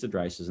 races and listed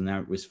races, and now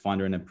it was find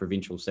her in a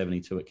provincial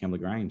 72 at Kembla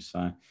Grange.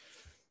 So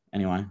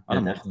anyway, I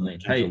don't definitely.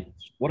 Hey,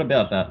 what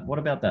about that? What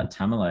about that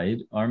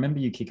Tamalade? I remember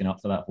you kicking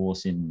up for that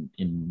horse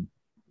in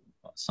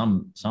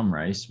some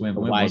race. When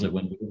was it?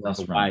 When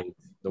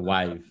the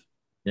wave.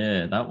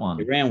 Yeah, that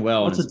one. It ran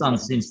well. What's it done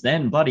since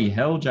then? Bloody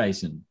hell,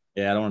 Jason.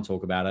 Yeah, I don't want to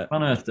talk about it.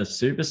 Unearthed a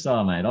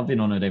superstar, mate. I've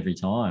been on it every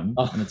time,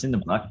 and it's in the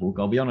black book.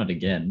 I'll be on it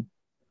again.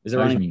 Is it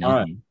running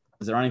tomorrow?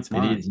 Is it running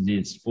tomorrow? It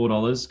is.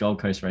 $4, Gold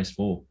Coast race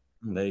 4.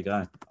 There you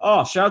go.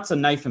 Oh, shout out to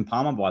Nathan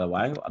Palmer, by the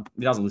way.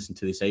 He doesn't listen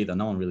to this either.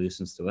 No one really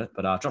listens to it,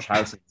 but Josh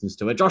Harrison listens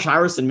to it. Josh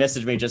Harrison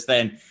messaged me just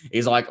then.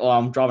 He's like, "Oh,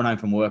 I'm driving home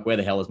from work. Where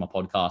the hell is my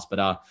podcast?"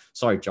 But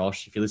sorry,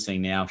 Josh, if you're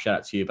listening now, shout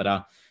out to you.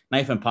 But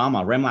Nathan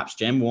Palmer, Remlaps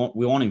Gem.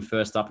 We want him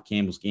first up at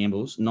Campbell's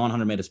Gambles,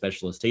 900-meter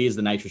specialist. He is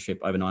the nature strip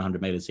over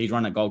 900 meters. He's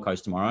running at Gold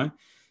Coast tomorrow.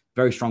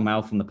 Very strong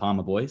male from the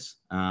Palmer boys.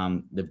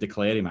 They've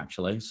declared him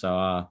actually.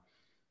 So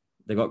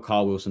they've got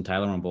Kyle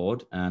Wilson-Taylor on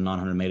board,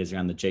 900 meters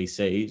around the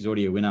GC. He's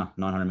already a winner,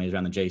 900 meters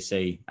around the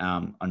GC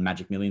on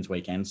Magic Millions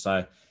weekend.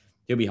 So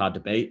he'll be hard to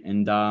beat.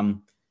 And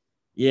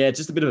it's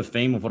just a bit of a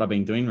theme of what I've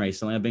been doing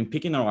recently. I've been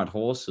picking the right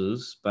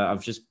horses, but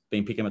I've just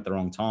been picking them at the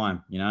wrong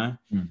time, you know?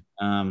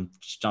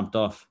 Just jumped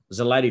off. There's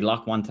a Lady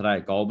Luck one today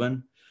at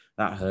Goulburn.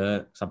 That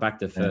hurt. So I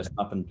backed her first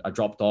up and I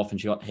dropped off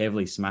and she got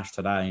heavily smashed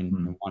today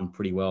and won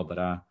pretty well.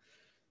 But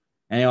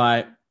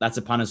anyway, that's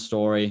a punter's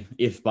story.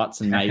 If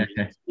buts and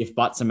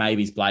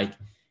maybes, Blake.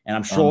 And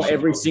I'm sure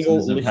every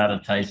single have had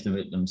a taste of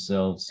it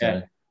themselves. So.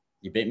 Yeah,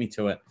 you beat me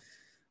to it.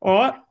 All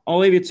right, I'll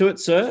leave you to it,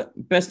 sir.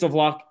 Best of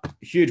luck.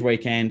 Huge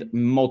weekend,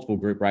 multiple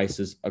group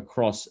races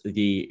across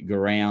the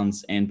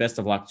grounds, and best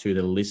of luck to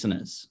the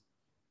listeners.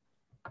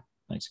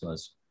 Thanks,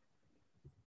 guys.